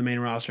going up to the main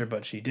roster,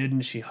 but she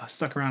didn't. She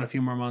stuck around a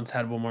few more months,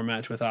 had one more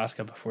match with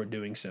Asuka before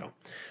doing so.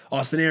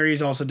 Austin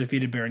Aries also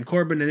defeated Baron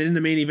Corbin, and in the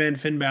main event,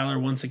 Finn Balor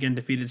once again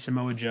defeated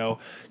Samoa Joe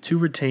to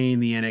retain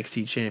the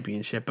NXT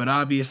Championship. But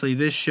obviously,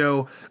 this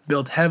show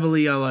built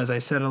heavily, as I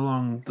said,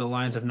 along the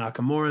lines of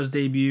Nakamura's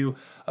debut,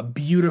 a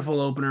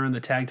beautiful opener in the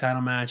tag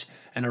title match,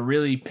 and a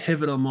really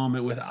pivotal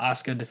moment with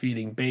Asuka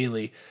defeating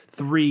Bayley.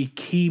 3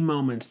 key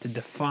moments to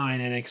define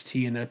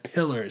NXT and the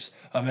pillars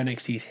of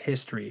NXT's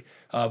history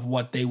of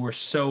what they were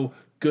so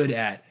good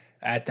at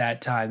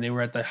that time. They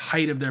were at the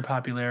height of their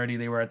popularity.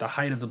 They were at the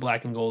height of the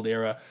black and gold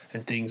era,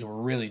 and things were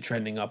really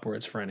trending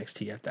upwards for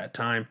NXT at that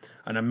time.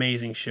 An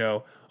amazing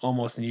show,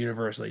 almost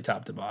universally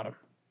top to bottom.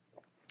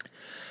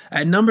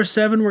 At number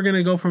 7, we're going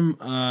to go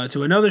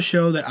to another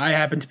show that I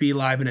happen to be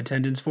live in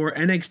attendance for,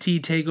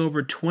 NXT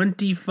TakeOver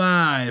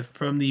 25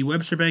 from the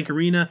Webster Bank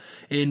Arena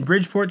in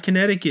Bridgeport,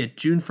 Connecticut,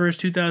 June 1st,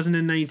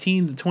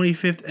 2019, the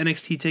 25th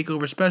NXT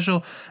TakeOver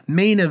special,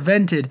 main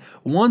evented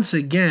once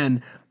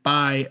again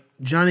by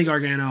Johnny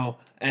Gargano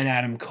and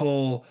Adam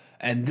Cole.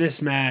 And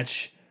this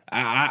match,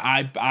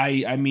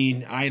 I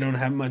mean, I don't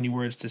have many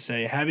words to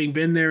say. Having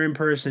been there in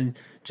person,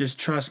 just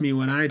trust me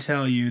when I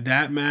tell you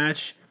that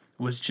match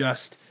was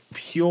just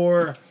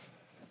pure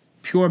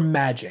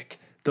magic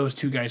those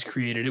two guys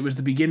created. It was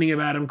the beginning of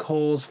Adam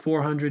Cole's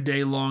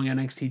 400-day-long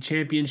NXT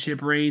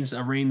Championship reigns,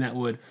 a reign that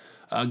would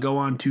go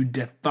on to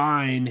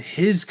define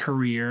his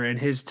career and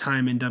his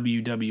time in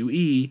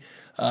WWE,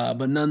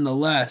 but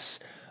nonetheless,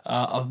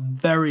 a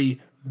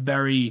very,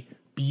 very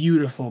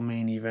beautiful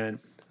main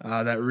event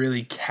that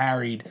really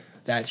carried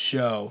that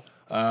show,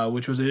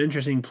 which was an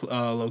interesting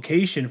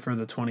location for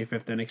the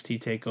 25th NXT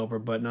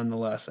TakeOver, but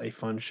nonetheless a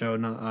fun show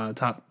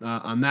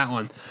on that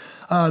one.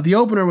 The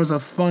opener was a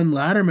fun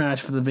ladder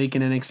match for the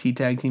vacant NXT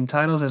Tag Team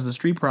titles as the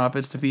Street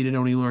Profits defeated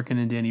Oney Lorcan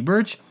and Danny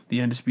Burch,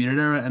 the Undisputed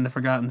Era, and the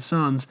Forgotten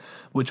Sons,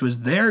 which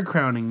was their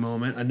crowning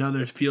moment,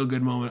 another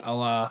feel-good moment a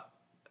la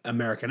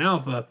American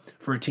Alpha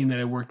for a team that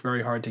had worked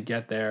very hard to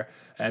get there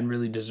and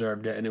really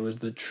deserved it. And it was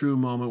the true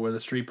moment where the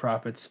Street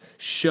Profits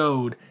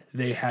showed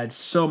they had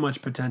so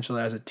much potential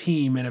as a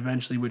team and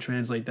eventually would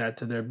translate that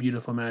to their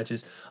beautiful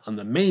matches on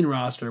the main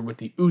roster with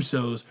the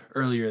Usos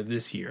earlier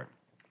this year.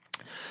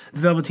 The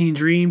Velveteen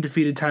Dream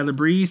defeated Tyler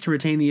Breeze to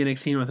retain the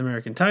NXT North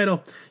American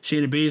title.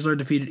 Shayna Baszler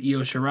defeated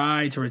Io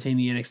Shirai to retain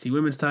the NXT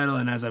Women's title.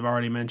 And as I've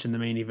already mentioned, the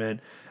main event,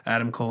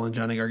 Adam Cole and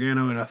Johnny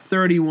Gargano in a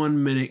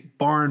 31-minute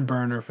barn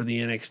burner for the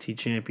NXT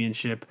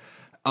Championship.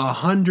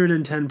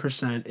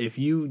 110%. If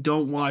you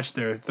don't watch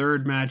their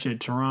third match at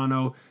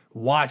Toronto,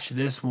 watch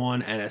this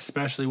one and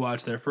especially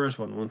watch their first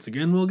one. Once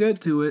again, we'll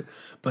get to it,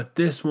 but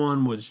this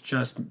one was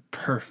just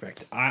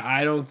perfect.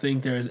 I don't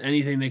think there's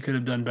anything they could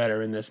have done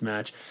better in this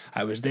match.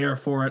 I was there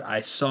for it.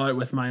 I saw it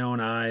with my own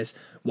eyes.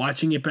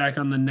 Watching it back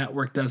on the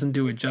network doesn't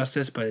do it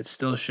justice, but it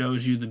still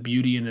shows you the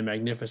beauty and the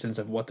magnificence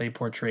of what they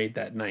portrayed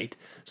that night.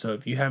 So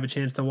if you have a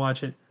chance to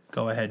watch it,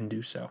 go ahead and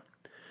do so.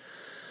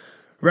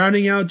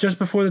 Rounding out just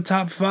before the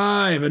top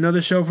 5,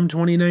 another show from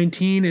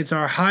 2019. It's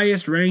our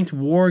highest ranked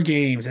War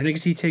Games,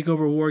 NXT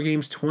Takeover War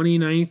Games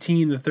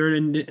 2019, the third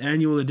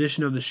annual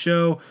edition of the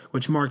show,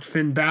 which marked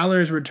Finn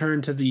Balor's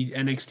return to the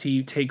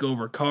NXT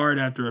Takeover card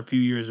after a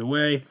few years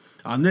away.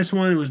 On this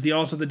one, it was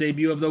also the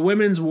debut of the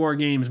Women's War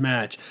Games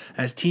match,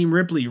 as Team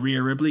Ripley,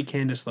 Rhea Ripley,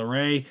 Candice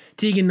LeRae,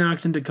 Tegan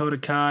Nox, and Dakota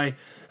Kai,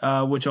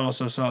 which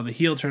also saw the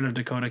heel turn of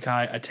Dakota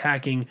Kai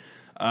attacking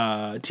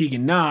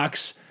Tegan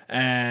Nox,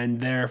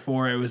 and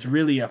therefore it was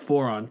really a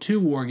 4-on-2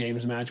 War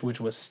Games match,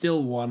 which was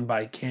still won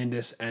by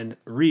Candice and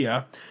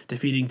Rhea,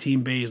 defeating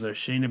Team Baszler,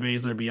 Shayna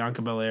Baszler,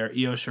 Bianca Belair,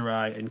 Io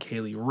Shirai, and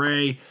Kaylee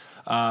Ray.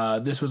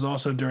 This was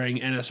also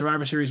during a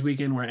Survivor Series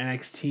weekend where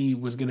NXT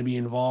was going to be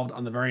involved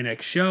on the very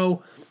next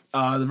show,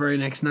 the very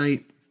next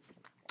night,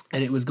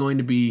 and it was going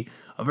to be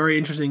a very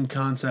interesting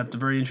concept, a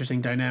very interesting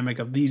dynamic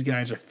of these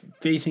guys are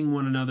facing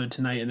one another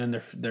tonight, and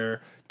then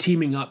they're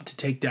teaming up to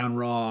take down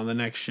Raw on the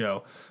next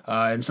show.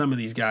 And some of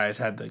these guys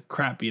had the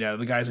crap beat out of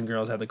the guys and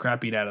girls had the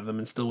crap beat out of them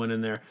and still went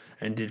in there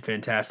and did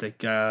fantastic.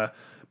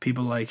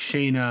 People like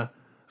Shayna,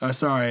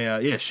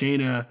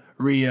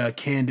 Rhea,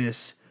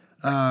 Candice,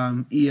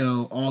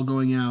 Io, all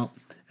going out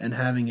and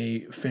having a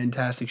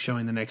fantastic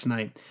showing the next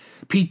night.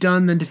 Pete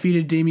Dunne then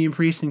defeated Damian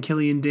Priest and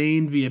Killian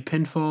Dane via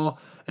pinfall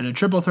in a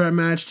triple threat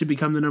match to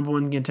become the number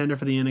one contender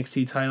for the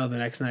NXT title the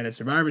next night at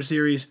Survivor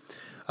Series.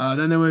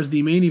 Then there was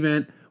the main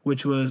event,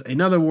 which was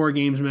another War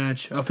Games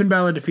match. Finn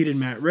Balor defeated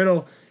Matt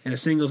Riddle in a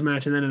singles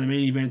match, and then in the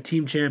main event,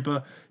 Team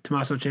Ciampa,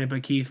 Tommaso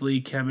Ciampa, Keith Lee,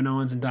 Kevin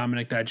Owens, and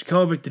Dominik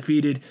Dijakovic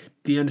defeated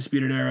the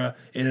Undisputed Era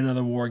in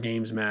another War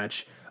Games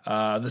match.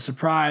 The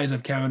surprise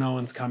of Kevin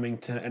Owens coming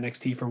to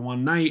NXT for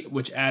one night,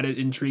 which added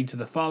intrigue to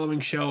the following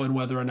show and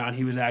whether or not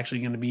he was actually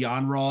going to be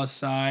on Raw's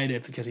side,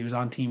 because he was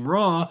on Team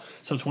Raw.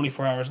 So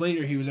 24 hours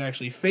later, he was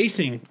actually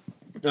facing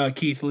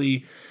Keith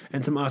Lee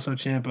and Tommaso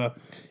Ciampa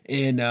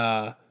in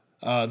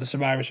the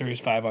Survivor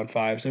Series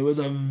 5-on-5. So it was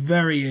a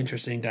very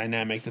interesting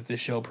dynamic that this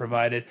show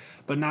provided.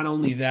 But not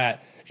only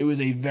that, it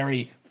was a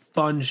very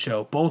fun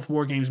show. Both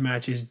War Games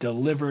matches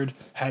delivered,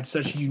 had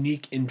such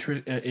unique,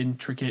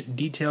 intricate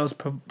details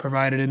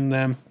provided in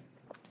them,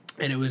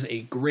 and it was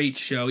a great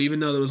show.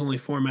 Even though there was only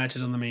 4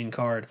 matches on the main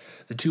card,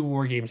 the 2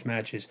 War Games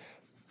matches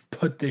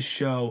put this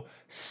show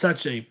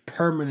such a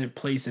permanent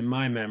place in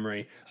my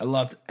memory. I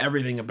loved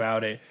everything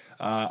about it.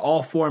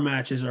 All 4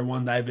 matches are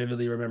one that I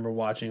vividly remember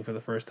watching for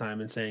the first time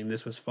and saying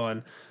this was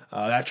fun.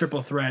 That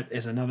triple threat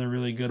is another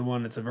really good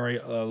one. It's a very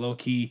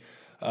low-key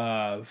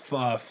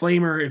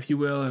flamer, if you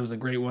will. It was a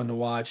great one to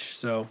watch.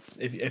 So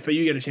if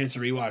you get a chance to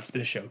rewatch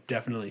this show,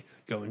 definitely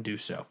go and do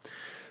so.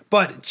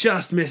 But it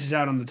just misses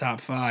out on the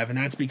top 5, and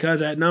that's because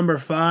at number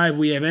 5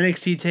 we have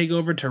NXT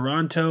TakeOver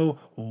Toronto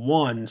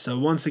 1. So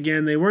once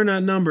again, they were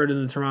not numbered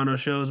in the Toronto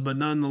shows, but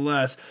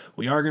nonetheless,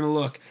 we are going to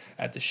look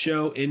at the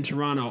show in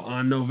Toronto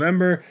on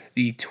November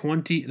the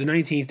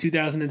 19th,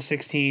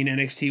 2016.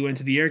 NXT went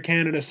to the Air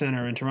Canada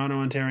Centre in Toronto,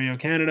 Ontario,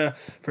 Canada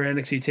for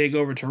NXT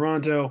TakeOver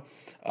Toronto.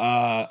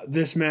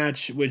 This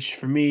match, which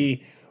for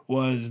me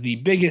was the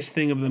biggest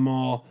thing of them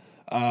all,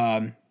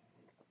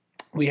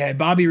 we had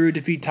Bobby Roode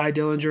defeat Ty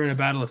Dillinger in a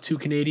battle of 2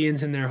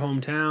 Canadians in their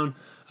hometown.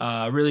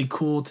 Really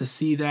cool to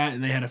see that,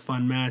 and they had a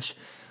fun match.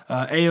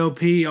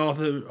 AOP,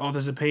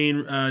 Authors of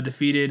Pain,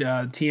 defeated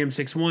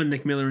TM61,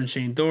 Nick Miller and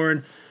Shane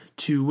Thorne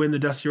to win the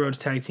Dusty Rhodes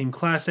Tag Team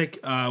Classic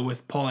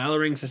with Paul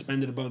Ellering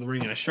suspended above the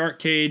ring in a shark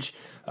cage.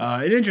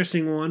 An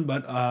interesting one,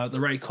 but the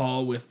right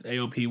call with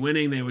AOP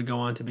winning. They would go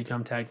on to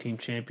become tag team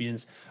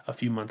champions a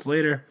few months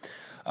later.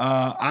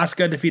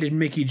 Asuka defeated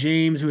Mickie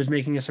James, who was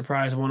making a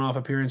surprise one-off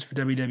appearance for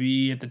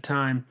WWE at the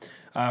time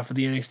for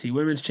the NXT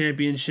Women's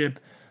Championship.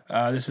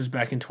 This was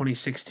back in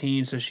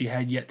 2016, so she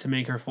had yet to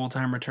make her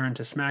full-time return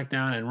to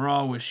SmackDown and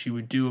Raw, which she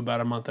would do about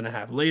a month and a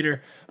half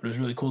later. But it was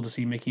really cool to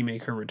see Mickie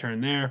make her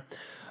return there.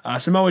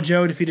 Samoa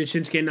Joe defeated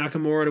Shinsuke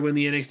Nakamura to win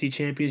the NXT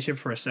Championship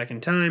for a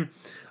second time.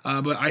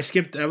 But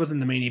that was in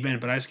the main event,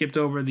 but I skipped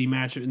over the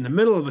match in the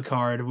middle of the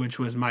card, which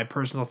was my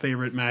personal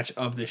favorite match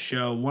of this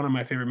show, one of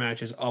my favorite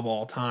matches of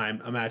all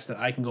time, a match that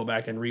I can go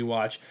back and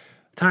rewatch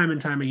time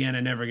and time again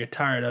and never get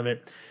tired of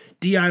it.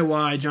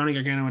 DIY, Johnny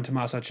Gargano and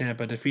Tommaso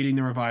Ciampa defeating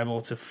the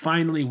Revival to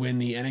finally win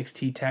the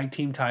NXT Tag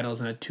Team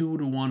titles in a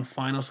 2-1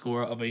 final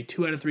score of a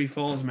 2 out of 3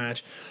 falls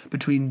match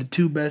between the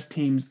 2 best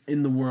teams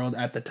in the world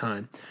at the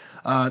time.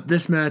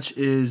 This match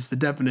is the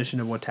definition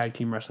of what tag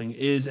team wrestling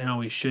is and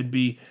always should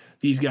be.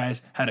 These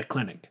guys had a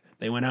clinic.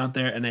 They went out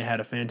there and they had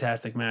a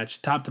fantastic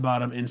match, top to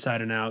bottom,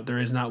 inside and out. There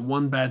is not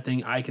one bad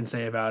thing I can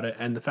say about it,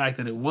 and the fact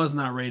that it was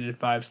not rated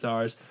 5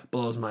 stars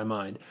blows my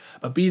mind.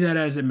 But be that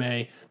as it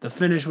may, the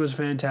finish was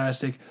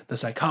fantastic, the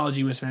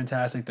psychology was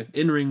fantastic, the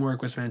in-ring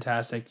work was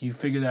fantastic. You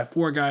figure that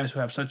 4 guys who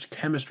have such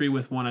chemistry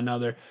with one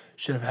another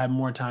should have had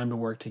more time to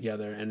work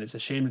together, and it's a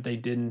shame that they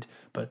didn't,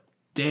 but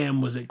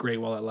damn, was it great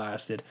while it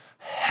lasted.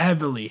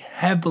 Heavily,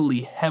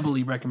 heavily,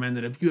 heavily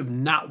recommended. If you have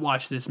not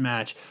watched this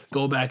match,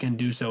 go back and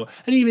do so.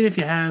 And even if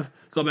you have,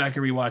 go back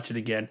and rewatch it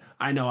again.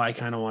 I know I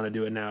kind of want to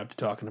do it now after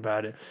talking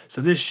about it.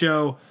 So this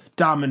show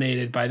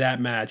dominated by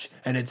that match,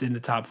 and it's in the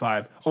top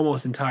 5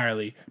 almost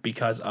entirely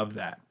because of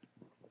that.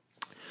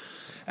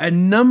 At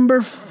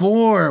number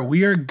 4,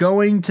 we are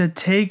going to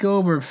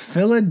Takeover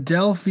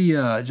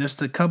Philadelphia.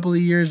 Just a couple of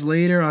years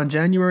later, on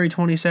January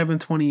 27,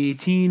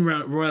 2018,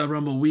 Royal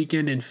Rumble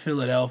weekend in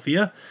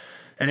Philadelphia.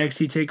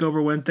 NXT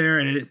TakeOver went there,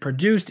 and it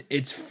produced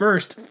its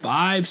first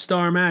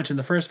 5-star match, and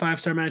the first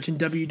 5-star match in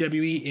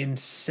WWE in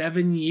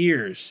 7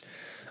 years.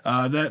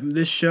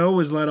 This show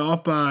was led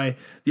off by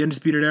the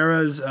Undisputed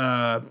Era's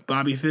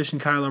Bobby Fish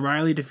and Kyle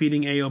O'Reilly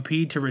defeating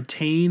AOP to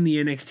retain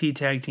the NXT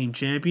Tag Team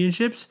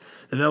Championships.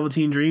 The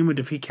Velveteen Dream would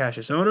defeat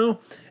Cassius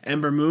Ohno.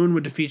 Ember Moon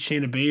would defeat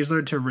Shayna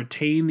Baszler to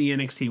retain the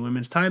NXT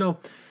Women's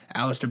title.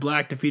 Aleister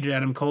Black defeated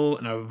Adam Cole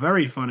in a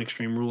very fun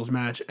Extreme Rules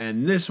match,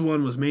 and this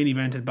one was main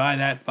evented by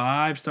that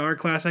 5-star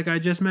classic I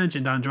just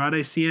mentioned,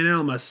 Andrade Cien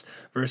Almas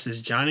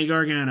versus Johnny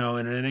Gargano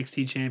in an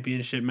NXT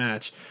Championship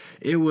match.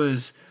 It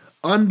was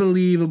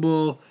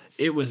unbelievable.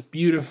 It was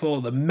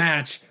beautiful. The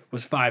match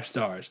was 5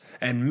 stars.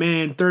 And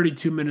man,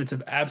 32 minutes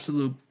of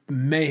absolute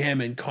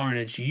mayhem and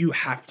carnage. You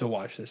have to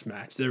watch this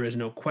match. There is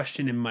no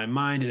question in my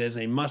mind. It is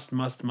a must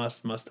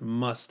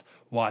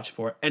watch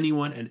for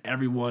anyone and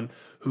everyone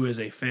who is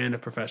a fan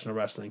of professional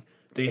wrestling.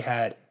 They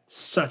had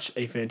such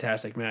a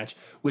fantastic match,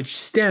 which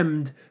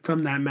stemmed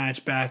from that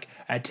match back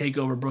at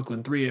TakeOver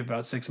Brooklyn 3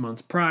 about 6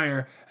 months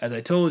prior. As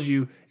I told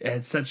you, it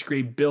had such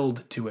great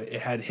build to it.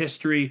 It had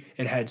history.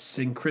 It had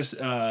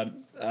synchronized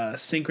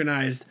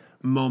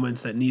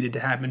moments that needed to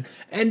happen.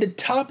 And to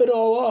top it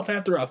all off,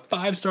 after a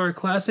 5-star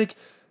classic,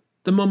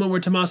 the moment where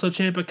Tommaso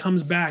Ciampa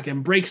comes back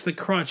and breaks the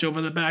crutch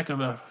over the back of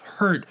a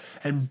hurt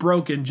and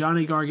broken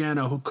Johnny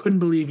Gargano, who couldn't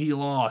believe he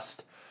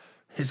lost.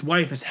 His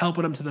wife is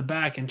helping him to the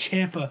back, and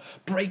Ciampa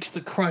breaks the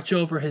crutch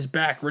over his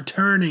back,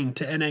 returning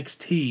to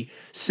NXT,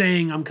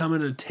 saying, "I'm coming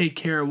to take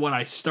care of what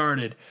I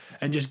started,"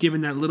 and just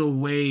giving that little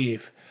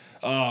wave.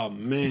 Oh,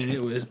 man,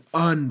 it was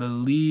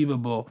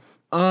unbelievable.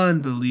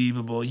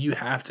 Unbelievable. You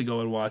have to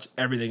go and watch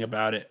everything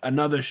about it.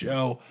 Another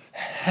show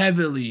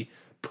heavily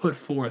put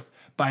forth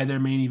by their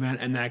main event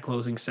and that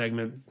closing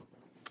segment.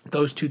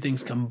 Those two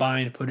things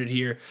combined put it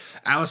here.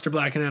 Aleister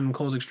Black and Adam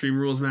Cole's Extreme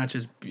Rules match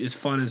is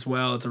fun as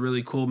well. It's a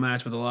really cool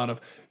match with a lot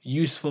of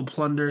useful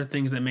plunder,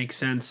 things that make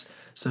sense.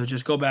 So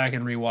just go back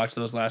and rewatch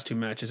those last 2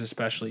 matches,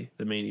 especially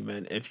the main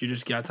event. If you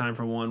just got time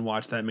for one,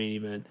 watch that main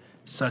event.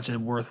 Such a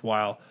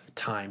worthwhile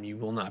time. You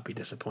will not be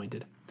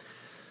disappointed.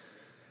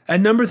 At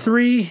number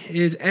 3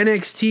 is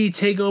NXT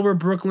TakeOver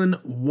Brooklyn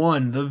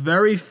 1, the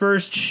very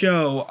first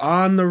show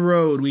on the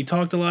road. We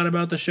talked a lot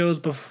about the shows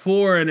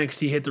before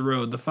NXT hit the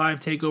road, the 5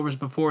 takeovers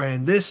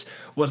beforehand. This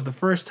was the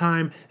first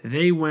time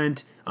they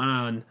went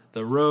on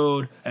the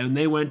road, and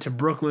they went to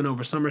Brooklyn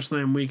over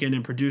SummerSlam weekend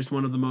and produced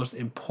one of the most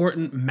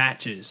important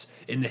matches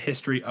in the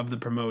history of the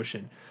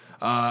promotion.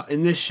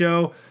 In this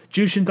show,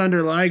 Jushin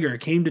Thunder Liger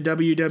came to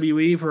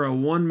WWE for a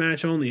 1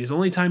 match only. His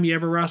only time he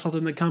ever wrestled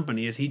in the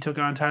company, as he took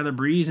on Tyler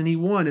Breeze and he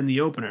won in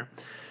the opener.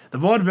 The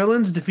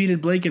Vaudevillains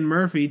defeated Blake and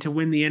Murphy to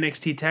win the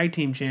NXT Tag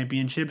Team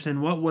Championships in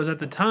what was at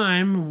the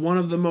time one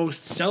of the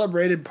most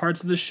celebrated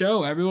parts of the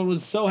show. Everyone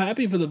was so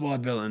happy for the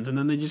Vaudevillains, and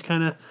then they just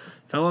kind of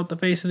fell off the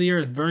face of the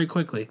earth very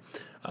quickly.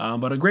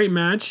 But a great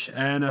match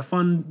and a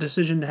fun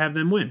decision to have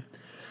them win.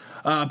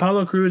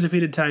 Apollo Crews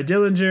defeated Ty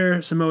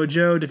Dillinger. Samoa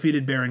Joe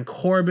defeated Baron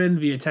Corbin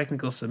via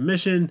technical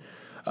submission.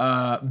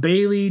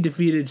 Bayley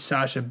defeated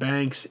Sasha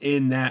Banks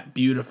in that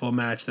beautiful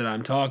match that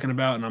I'm talking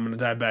about, and I'm going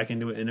to dive back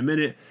into it in a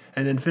minute.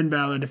 And then Finn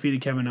Balor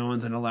defeated Kevin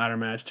Owens in a ladder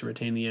match to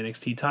retain the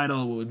NXT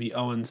title. What would be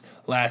Owens'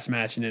 last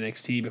match in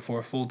NXT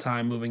before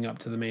full-time moving up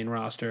to the main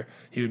roster.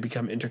 He would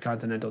become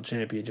Intercontinental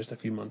Champion just a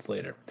few months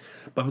later.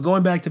 But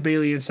going back to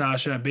Bayley and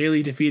Sasha,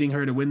 Bayley defeating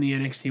her to win the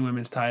NXT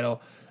Women's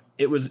title.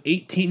 It was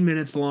 18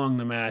 minutes long,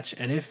 the match,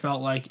 and it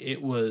felt like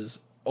it was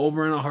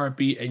over in a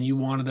heartbeat, and you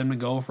wanted them to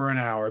go for an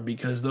hour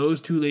because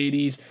those 2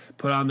 ladies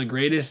put on the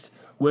greatest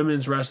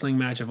women's wrestling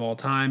match of all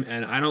time,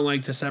 and I don't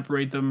like to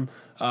separate them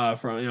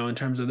from in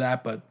terms of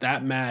that, but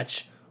that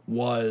match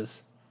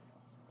was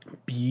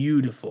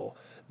beautiful.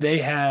 They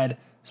have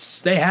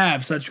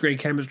such great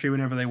chemistry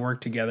whenever they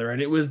work together,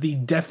 and it was the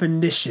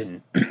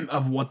definition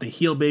of what the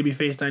heel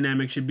babyface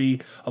dynamic should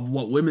be, of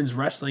what women's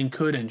wrestling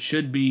could and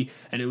should be,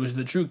 and it was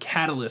the true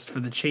catalyst for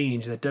the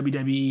change that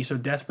WWE so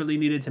desperately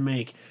needed to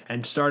make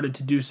and started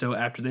to do so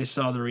after they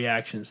saw the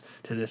reactions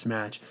to this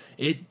match.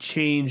 It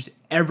changed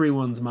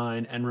everyone's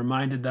mind and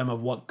reminded them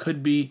of what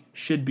could be,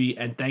 should be,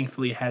 and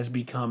thankfully has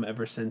become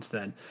ever since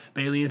then.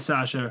 Bayley and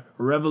Sasha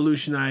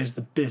revolutionized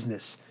the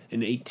business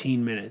in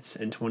 18 minutes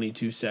and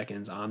 22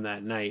 seconds on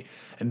that night.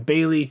 And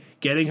Bayley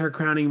getting her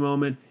crowning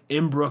moment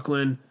in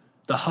Brooklyn,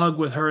 the hug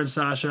with her and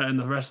Sasha and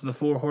the rest of the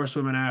 4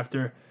 horsewomen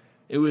after,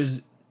 it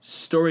was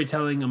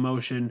storytelling,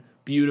 emotion,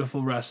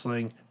 beautiful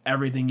wrestling,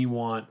 everything you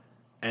want,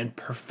 and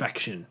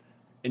perfection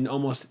in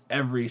almost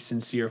every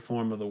sincere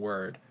form of the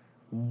word.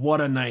 What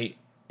a night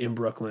in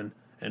Brooklyn,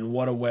 and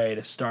what a way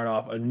to start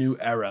off a new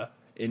era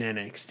in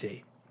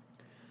NXT.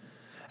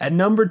 At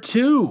number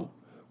 2,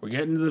 we're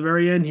getting to the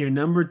very end here.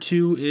 Number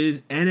 2 is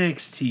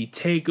NXT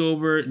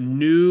Takeover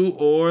New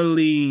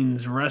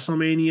Orleans.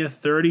 WrestleMania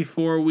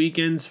 34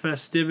 weekend's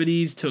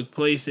festivities took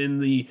place in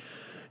the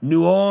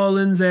New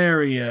Orleans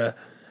area.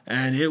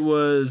 And it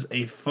was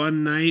a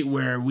fun night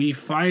where we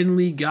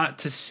finally got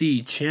to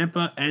see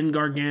Ciampa and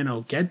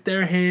Gargano get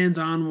their hands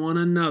on one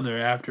another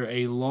after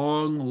a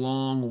long,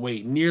 long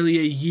wait. Nearly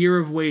a year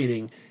of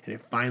waiting, and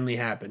it finally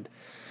happened.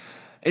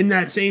 In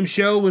that same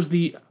show was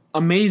the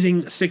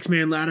amazing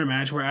 6-man ladder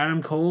match where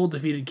Adam Cole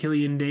defeated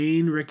Killian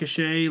Dane,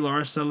 Ricochet,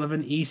 Lars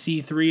Sullivan,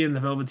 EC3, and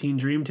the Velveteen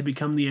Dream to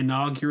become the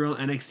inaugural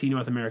NXT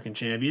North American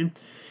champion.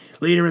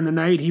 Later in the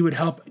night, he would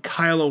help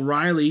Kyle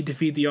O'Reilly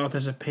defeat the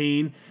Authors of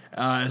Pain,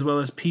 as well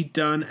as Pete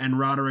Dunne and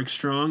Roderick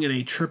Strong in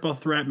a triple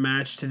threat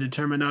match to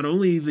determine not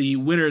only the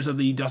winners of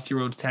the Dusty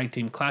Rhodes Tag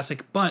Team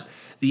Classic, but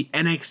the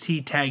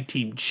NXT Tag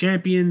Team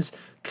Champions.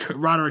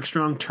 Roderick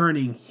Strong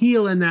turning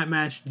heel in that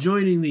match,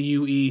 joining the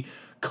UE.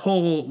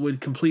 Cole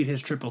would complete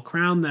his Triple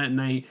Crown that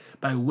night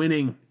by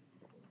winning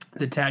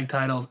the tag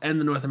titles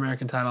and the North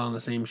American title on the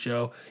same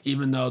show,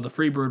 even though the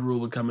Freebird rule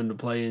would come into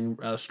play in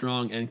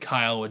Strong, and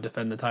Kyle would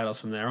defend the titles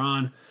from there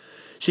on.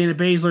 Shayna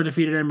Baszler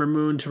defeated Ember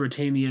Moon to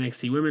retain the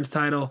NXT Women's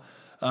title.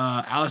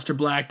 Aleister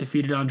Black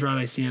defeated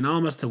Andrade Cien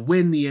Almas to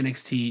win the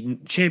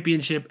NXT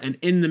Championship, and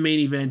in the main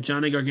event,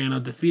 Johnny Gargano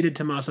defeated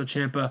Tommaso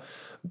Ciampa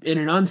in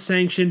an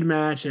unsanctioned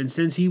match, and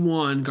since he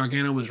won,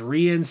 Gargano was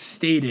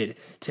reinstated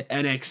to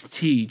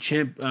NXT.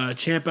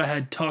 Ciampa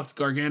had talked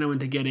Gargano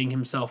into getting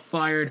himself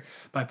fired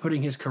by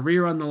putting his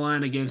career on the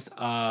line against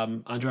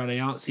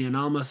Andrade Cien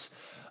Almas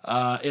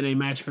in a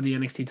match for the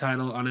NXT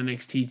title on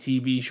NXT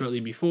TV shortly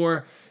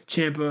before.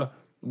 Ciampa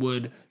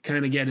would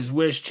kind of get his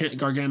wish.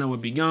 Gargano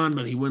would be gone,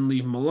 but he wouldn't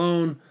leave him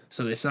alone.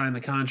 So they signed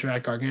the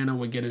contract. Gargano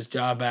would get his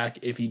job back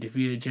if he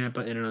defeated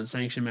Ciampa in an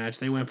unsanctioned match.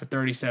 They went for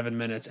 37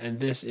 minutes, and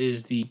this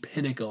is the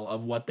pinnacle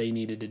of what they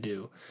needed to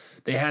do.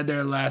 They had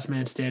their last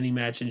man standing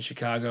match in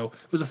Chicago.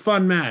 It was a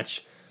fun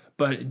match,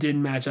 but it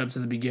didn't match up to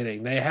the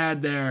beginning. They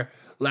had their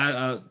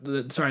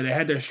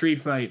street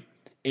fight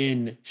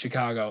in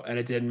Chicago, and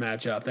it didn't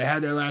match up. They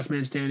had their last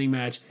man standing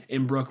match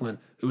in Brooklyn.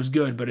 It was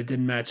good, but it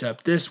didn't match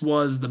up. This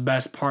was the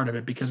best part of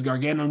it because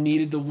Gargano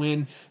needed the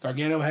win.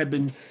 Gargano had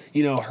been,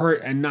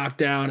 hurt and knocked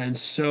down and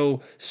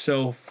so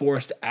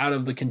forced out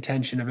of the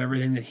contention of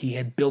everything that he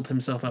had built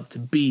himself up to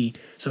be.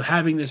 So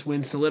having this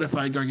win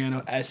solidified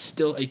Gargano as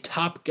still a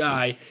top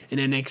guy in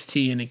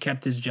NXT, and it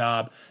kept his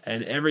job,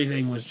 and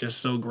everything was just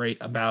so great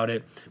about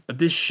it. But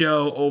this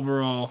show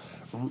overall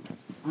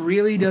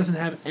really doesn't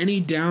have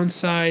any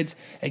downsides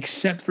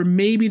except for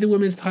maybe the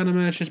women's title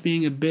match just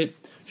being a bit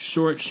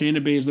short.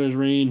 Shayna Baszler's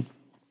reign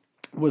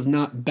was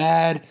not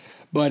bad,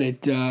 but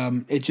it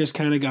just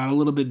kind of got a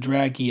little bit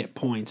draggy at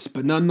points.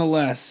 But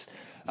nonetheless,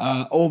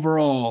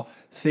 overall,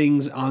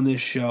 things on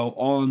this show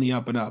all in the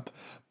up and up.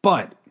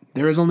 But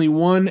there is only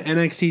one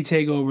NXT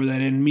takeover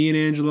that in me and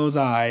Angelo's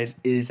eyes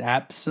is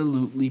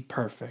absolutely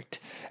perfect.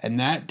 And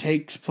that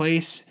takes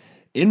place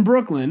in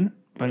Brooklyn,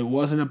 but it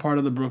wasn't a part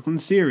of the Brooklyn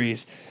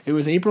series. It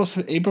was April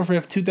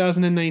 5th,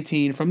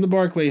 2019, from the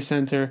Barclays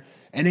Center,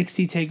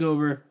 NXT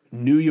TakeOver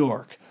New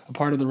York, a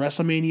part of the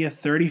WrestleMania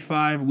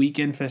 35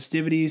 weekend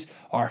festivities,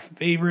 our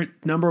favorite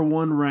number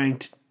 1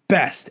 ranked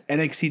best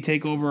NXT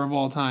TakeOver of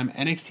all time,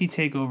 NXT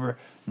TakeOver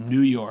New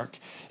York.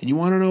 And you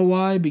want to know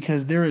why?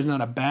 Because there is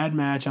not a bad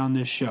match on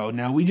this show.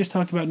 Now, we just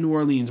talked about New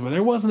Orleans, where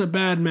there wasn't a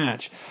bad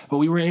match, but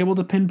we were able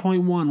to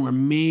pinpoint one where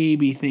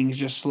maybe things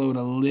just slowed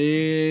a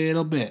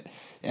little bit,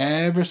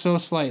 ever so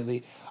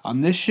slightly.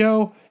 On this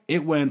show,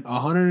 it went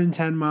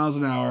 110 miles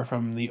an hour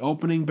from the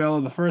opening bell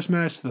of the first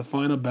match to the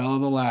final bell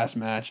of the last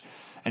match,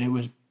 and it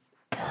was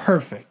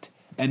perfect.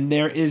 And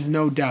there is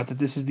no doubt that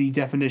this is the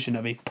definition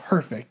of a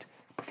perfect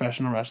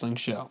professional wrestling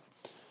show.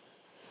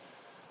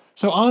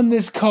 So on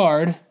this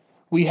card,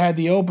 we had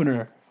the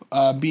opener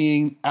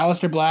being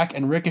Aleister Black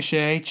and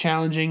Ricochet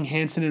challenging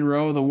Hanson and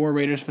Rowe, the War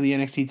Raiders, for the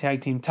NXT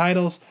Tag Team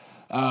titles.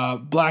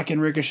 Black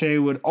and Ricochet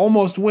would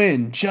almost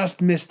win,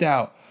 just missed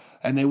out,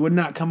 and they would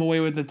not come away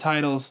with the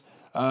titles.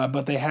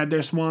 But they had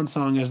their swan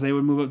song as they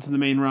would move up to the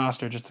main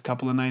roster just a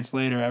couple of nights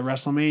later at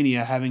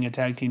WrestleMania, having a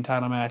tag team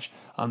title match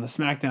on the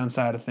SmackDown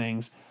side of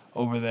things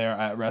over there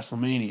at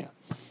WrestleMania.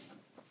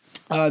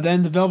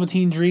 Then the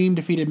Velveteen Dream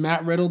defeated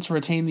Matt Riddle to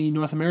retain the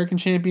North American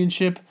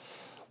Championship.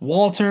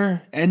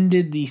 Walter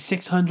ended the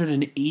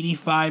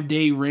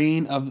 685-day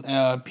reign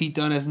of Pete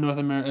Dunne as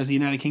the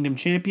United Kingdom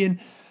champion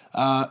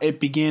It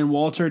began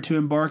Walter to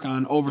embark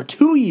on over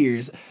 2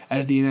 years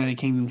as the United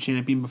Kingdom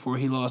champion before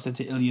he lost it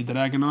to Ilya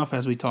Dragunov,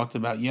 as we talked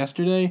about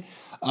yesterday.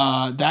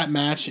 That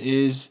match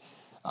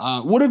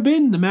would have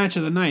been the match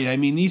of the night. I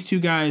mean, these two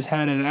guys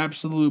had an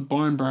absolute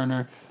barn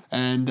burner,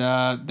 and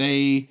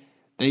they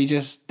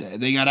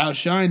got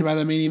outshined by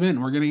the main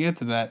event. We're gonna get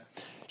to that.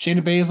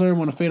 Shayna Baszler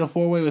won a fatal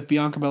 4-way with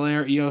Bianca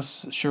Belair, Io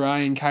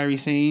Shirai, and Kairi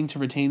Sane to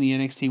retain the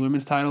NXT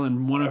Women's title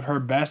in one of her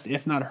best,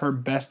 if not her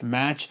best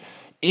match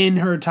in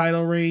her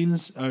title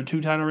reigns, 2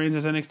 title reigns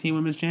as NXT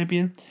Women's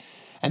Champion.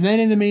 And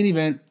then in the main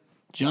event,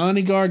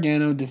 Johnny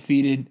Gargano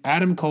defeated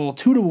Adam Cole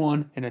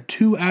 2-1 in a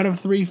 2 out of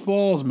 3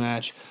 falls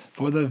match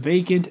for the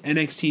vacant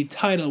NXT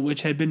title,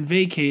 which had been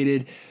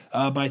vacated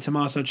by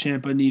Tommaso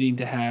Ciampa needing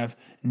to have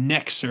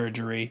neck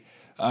surgery.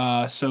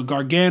 So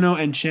Gargano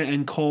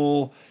and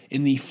Cole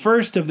in the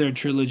first of their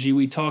trilogy.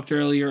 We talked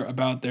earlier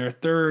about their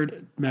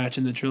third match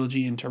in the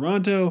trilogy in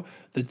Toronto,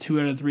 the 2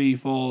 out of 3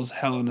 falls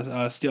Hell in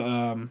a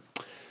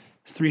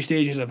 3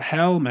 stages of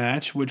Hell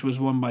match, which was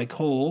won by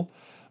Cole.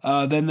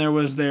 Then there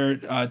was their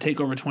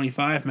Takeover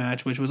 25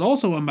 match, which was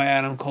also won by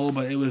Adam Cole,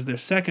 but it was their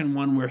second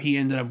one where he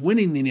ended up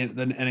winning the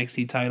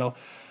NXT title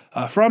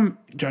from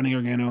Johnny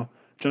Gargano.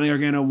 Johnny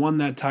Gargano won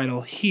that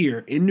title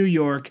here in New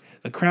York,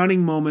 the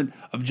crowning moment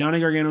of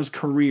Johnny Gargano's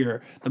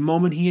career, the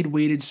moment he had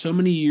waited so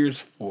many years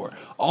for.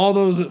 All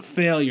those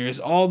failures,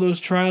 all those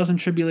trials and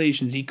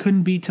tribulations. He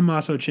couldn't beat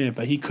Tommaso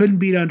Ciampa. He couldn't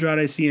beat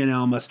Andrade Cien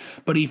Almas,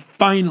 but he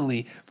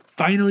finally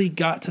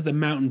got to the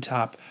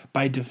mountaintop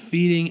by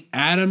defeating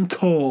Adam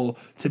Cole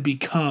to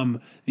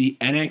become the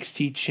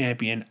NXT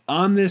champion.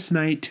 On this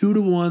night,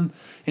 2-1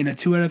 in a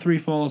 2 out of 3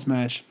 falls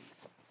match.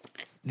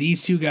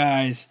 These two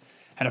guys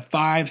had a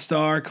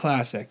 5-star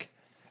classic,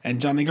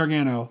 and Johnny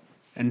Gargano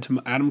and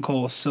Adam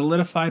Cole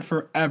solidified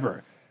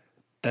forever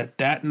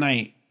that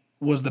night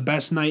was the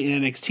best night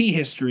in NXT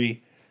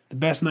history, the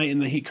best night in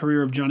the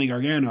career of Johnny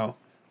Gargano,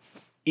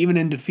 even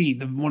in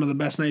defeat, one of the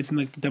best nights in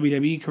the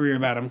WWE career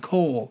of Adam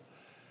Cole.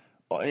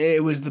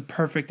 It was the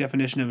perfect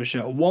definition of a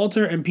show.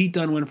 Walter and Pete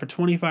Dunne went for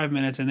 25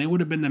 minutes, and they would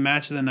have been the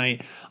match of the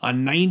night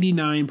on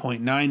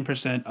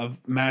 99.9% of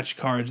match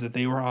cards that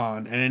they were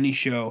on, and any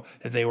show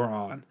that they were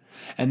on.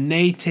 And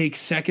they take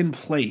second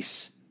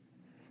place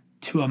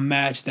to a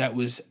match that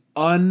was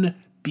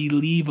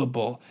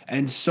unbelievable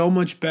and so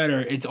much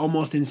better. It's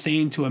almost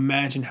insane to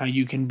imagine how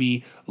you can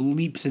be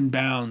leaps and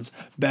bounds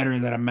better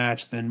than a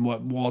match than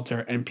what Walter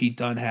and Pete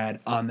Dunne had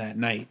on that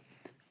night.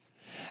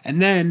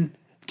 And then,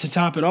 to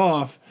top it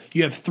off,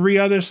 you have 3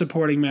 other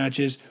supporting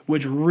matches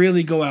which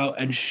really go out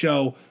and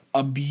show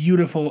a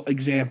beautiful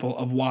example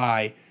of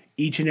why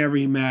each and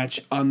every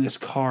match on this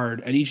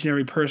card and each and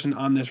every person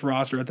on this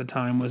roster at the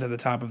time was at the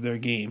top of their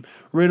game.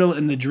 Riddle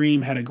and The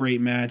Dream had a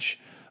great match.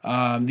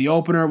 The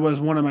opener was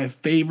one of my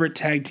favorite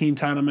tag team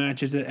title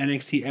matches that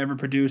NXT ever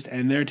produced,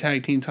 and their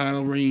tag team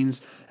title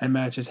reigns and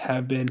matches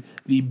have been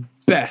the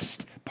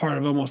best part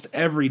of almost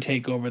every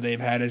takeover they've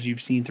had, as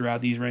you've seen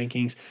throughout these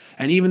rankings.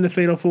 And even the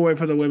Fatal 4-Way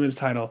for the women's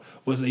title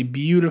was a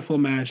beautiful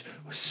match,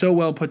 so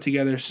well put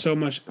together, so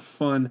much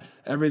fun.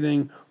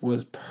 Everything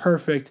was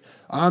perfect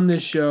on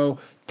this show,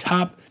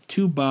 top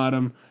to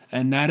bottom,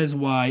 and that is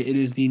why it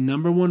is the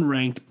number 1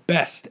 ranked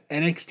best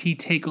NXT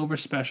TakeOver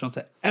special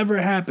to ever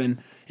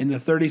happen in the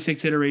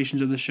 36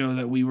 iterations of the show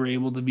that we were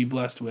able to be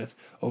blessed with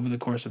over the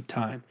course of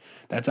time.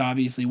 That's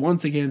obviously,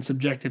 once again,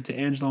 subjective to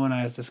Angelo and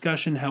I's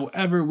discussion.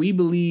 However, we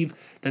believe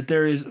that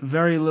there is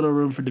very little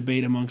room for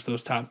debate amongst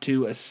those top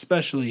 2,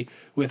 especially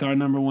with our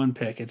number 1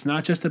 pick. It's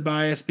not just a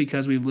bias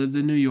because we've lived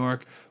in New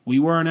York. We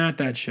weren't at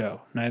that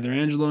show. Neither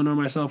Angelo nor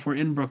myself were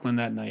in Brooklyn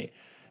that night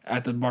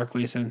at the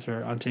Barclays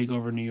Center on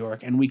TakeOver New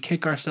York, and we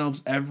kick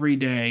ourselves every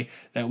day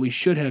that we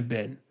should have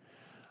been.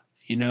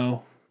 You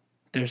know,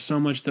 there's so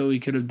much that we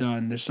could have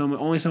done. There's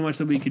only so much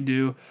that we could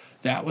do.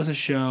 That was a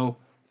show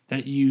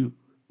that you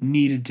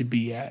needed to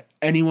be at.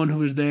 Anyone who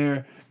was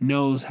there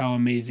knows how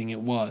amazing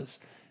it was.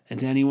 And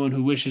to anyone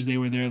who wishes they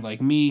were there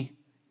like me,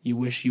 you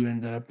wish you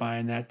ended up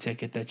buying that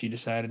ticket that you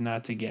decided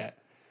not to get.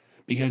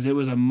 Because it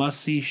was a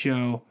must-see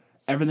show.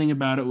 Everything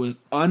about it was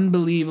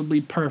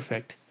unbelievably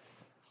perfect.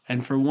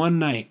 And for one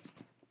night,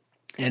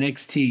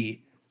 NXT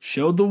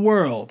showed the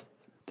world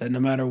that no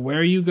matter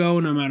where you go,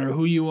 no matter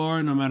who you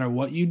are, no matter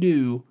what you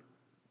do,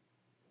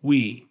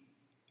 we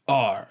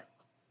are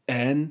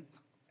NXT.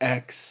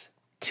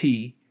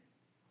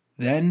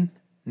 Then,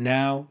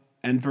 now,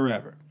 and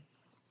forever.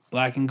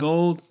 Black and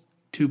Gold,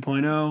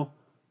 2.0,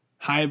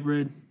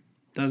 hybrid,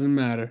 doesn't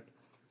matter.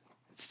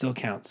 It still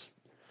counts.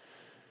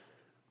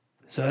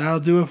 So that'll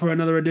do it for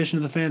another edition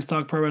of the Fans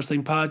Talk Pro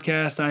Wrestling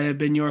Podcast. I have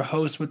been your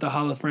host with the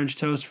Hollow French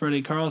Toast,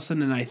 Freddie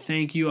Carlson, and I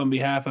thank you on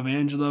behalf of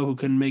Angelo, who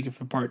couldn't make it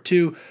for part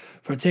 2,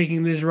 for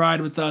taking this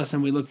ride with us,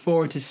 and we look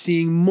forward to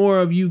seeing more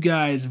of you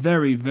guys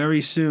very,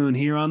 very soon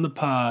here on the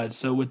pod.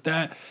 So with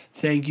that,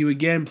 thank you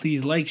again.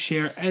 Please like,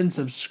 share, and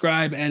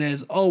subscribe, and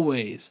as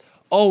always,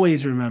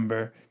 always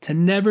remember to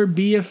never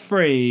be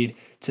afraid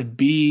to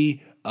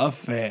be a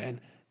fan.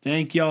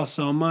 Thank y'all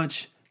so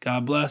much.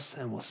 God bless,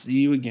 and we'll see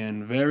you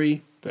again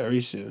very,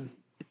 very soon.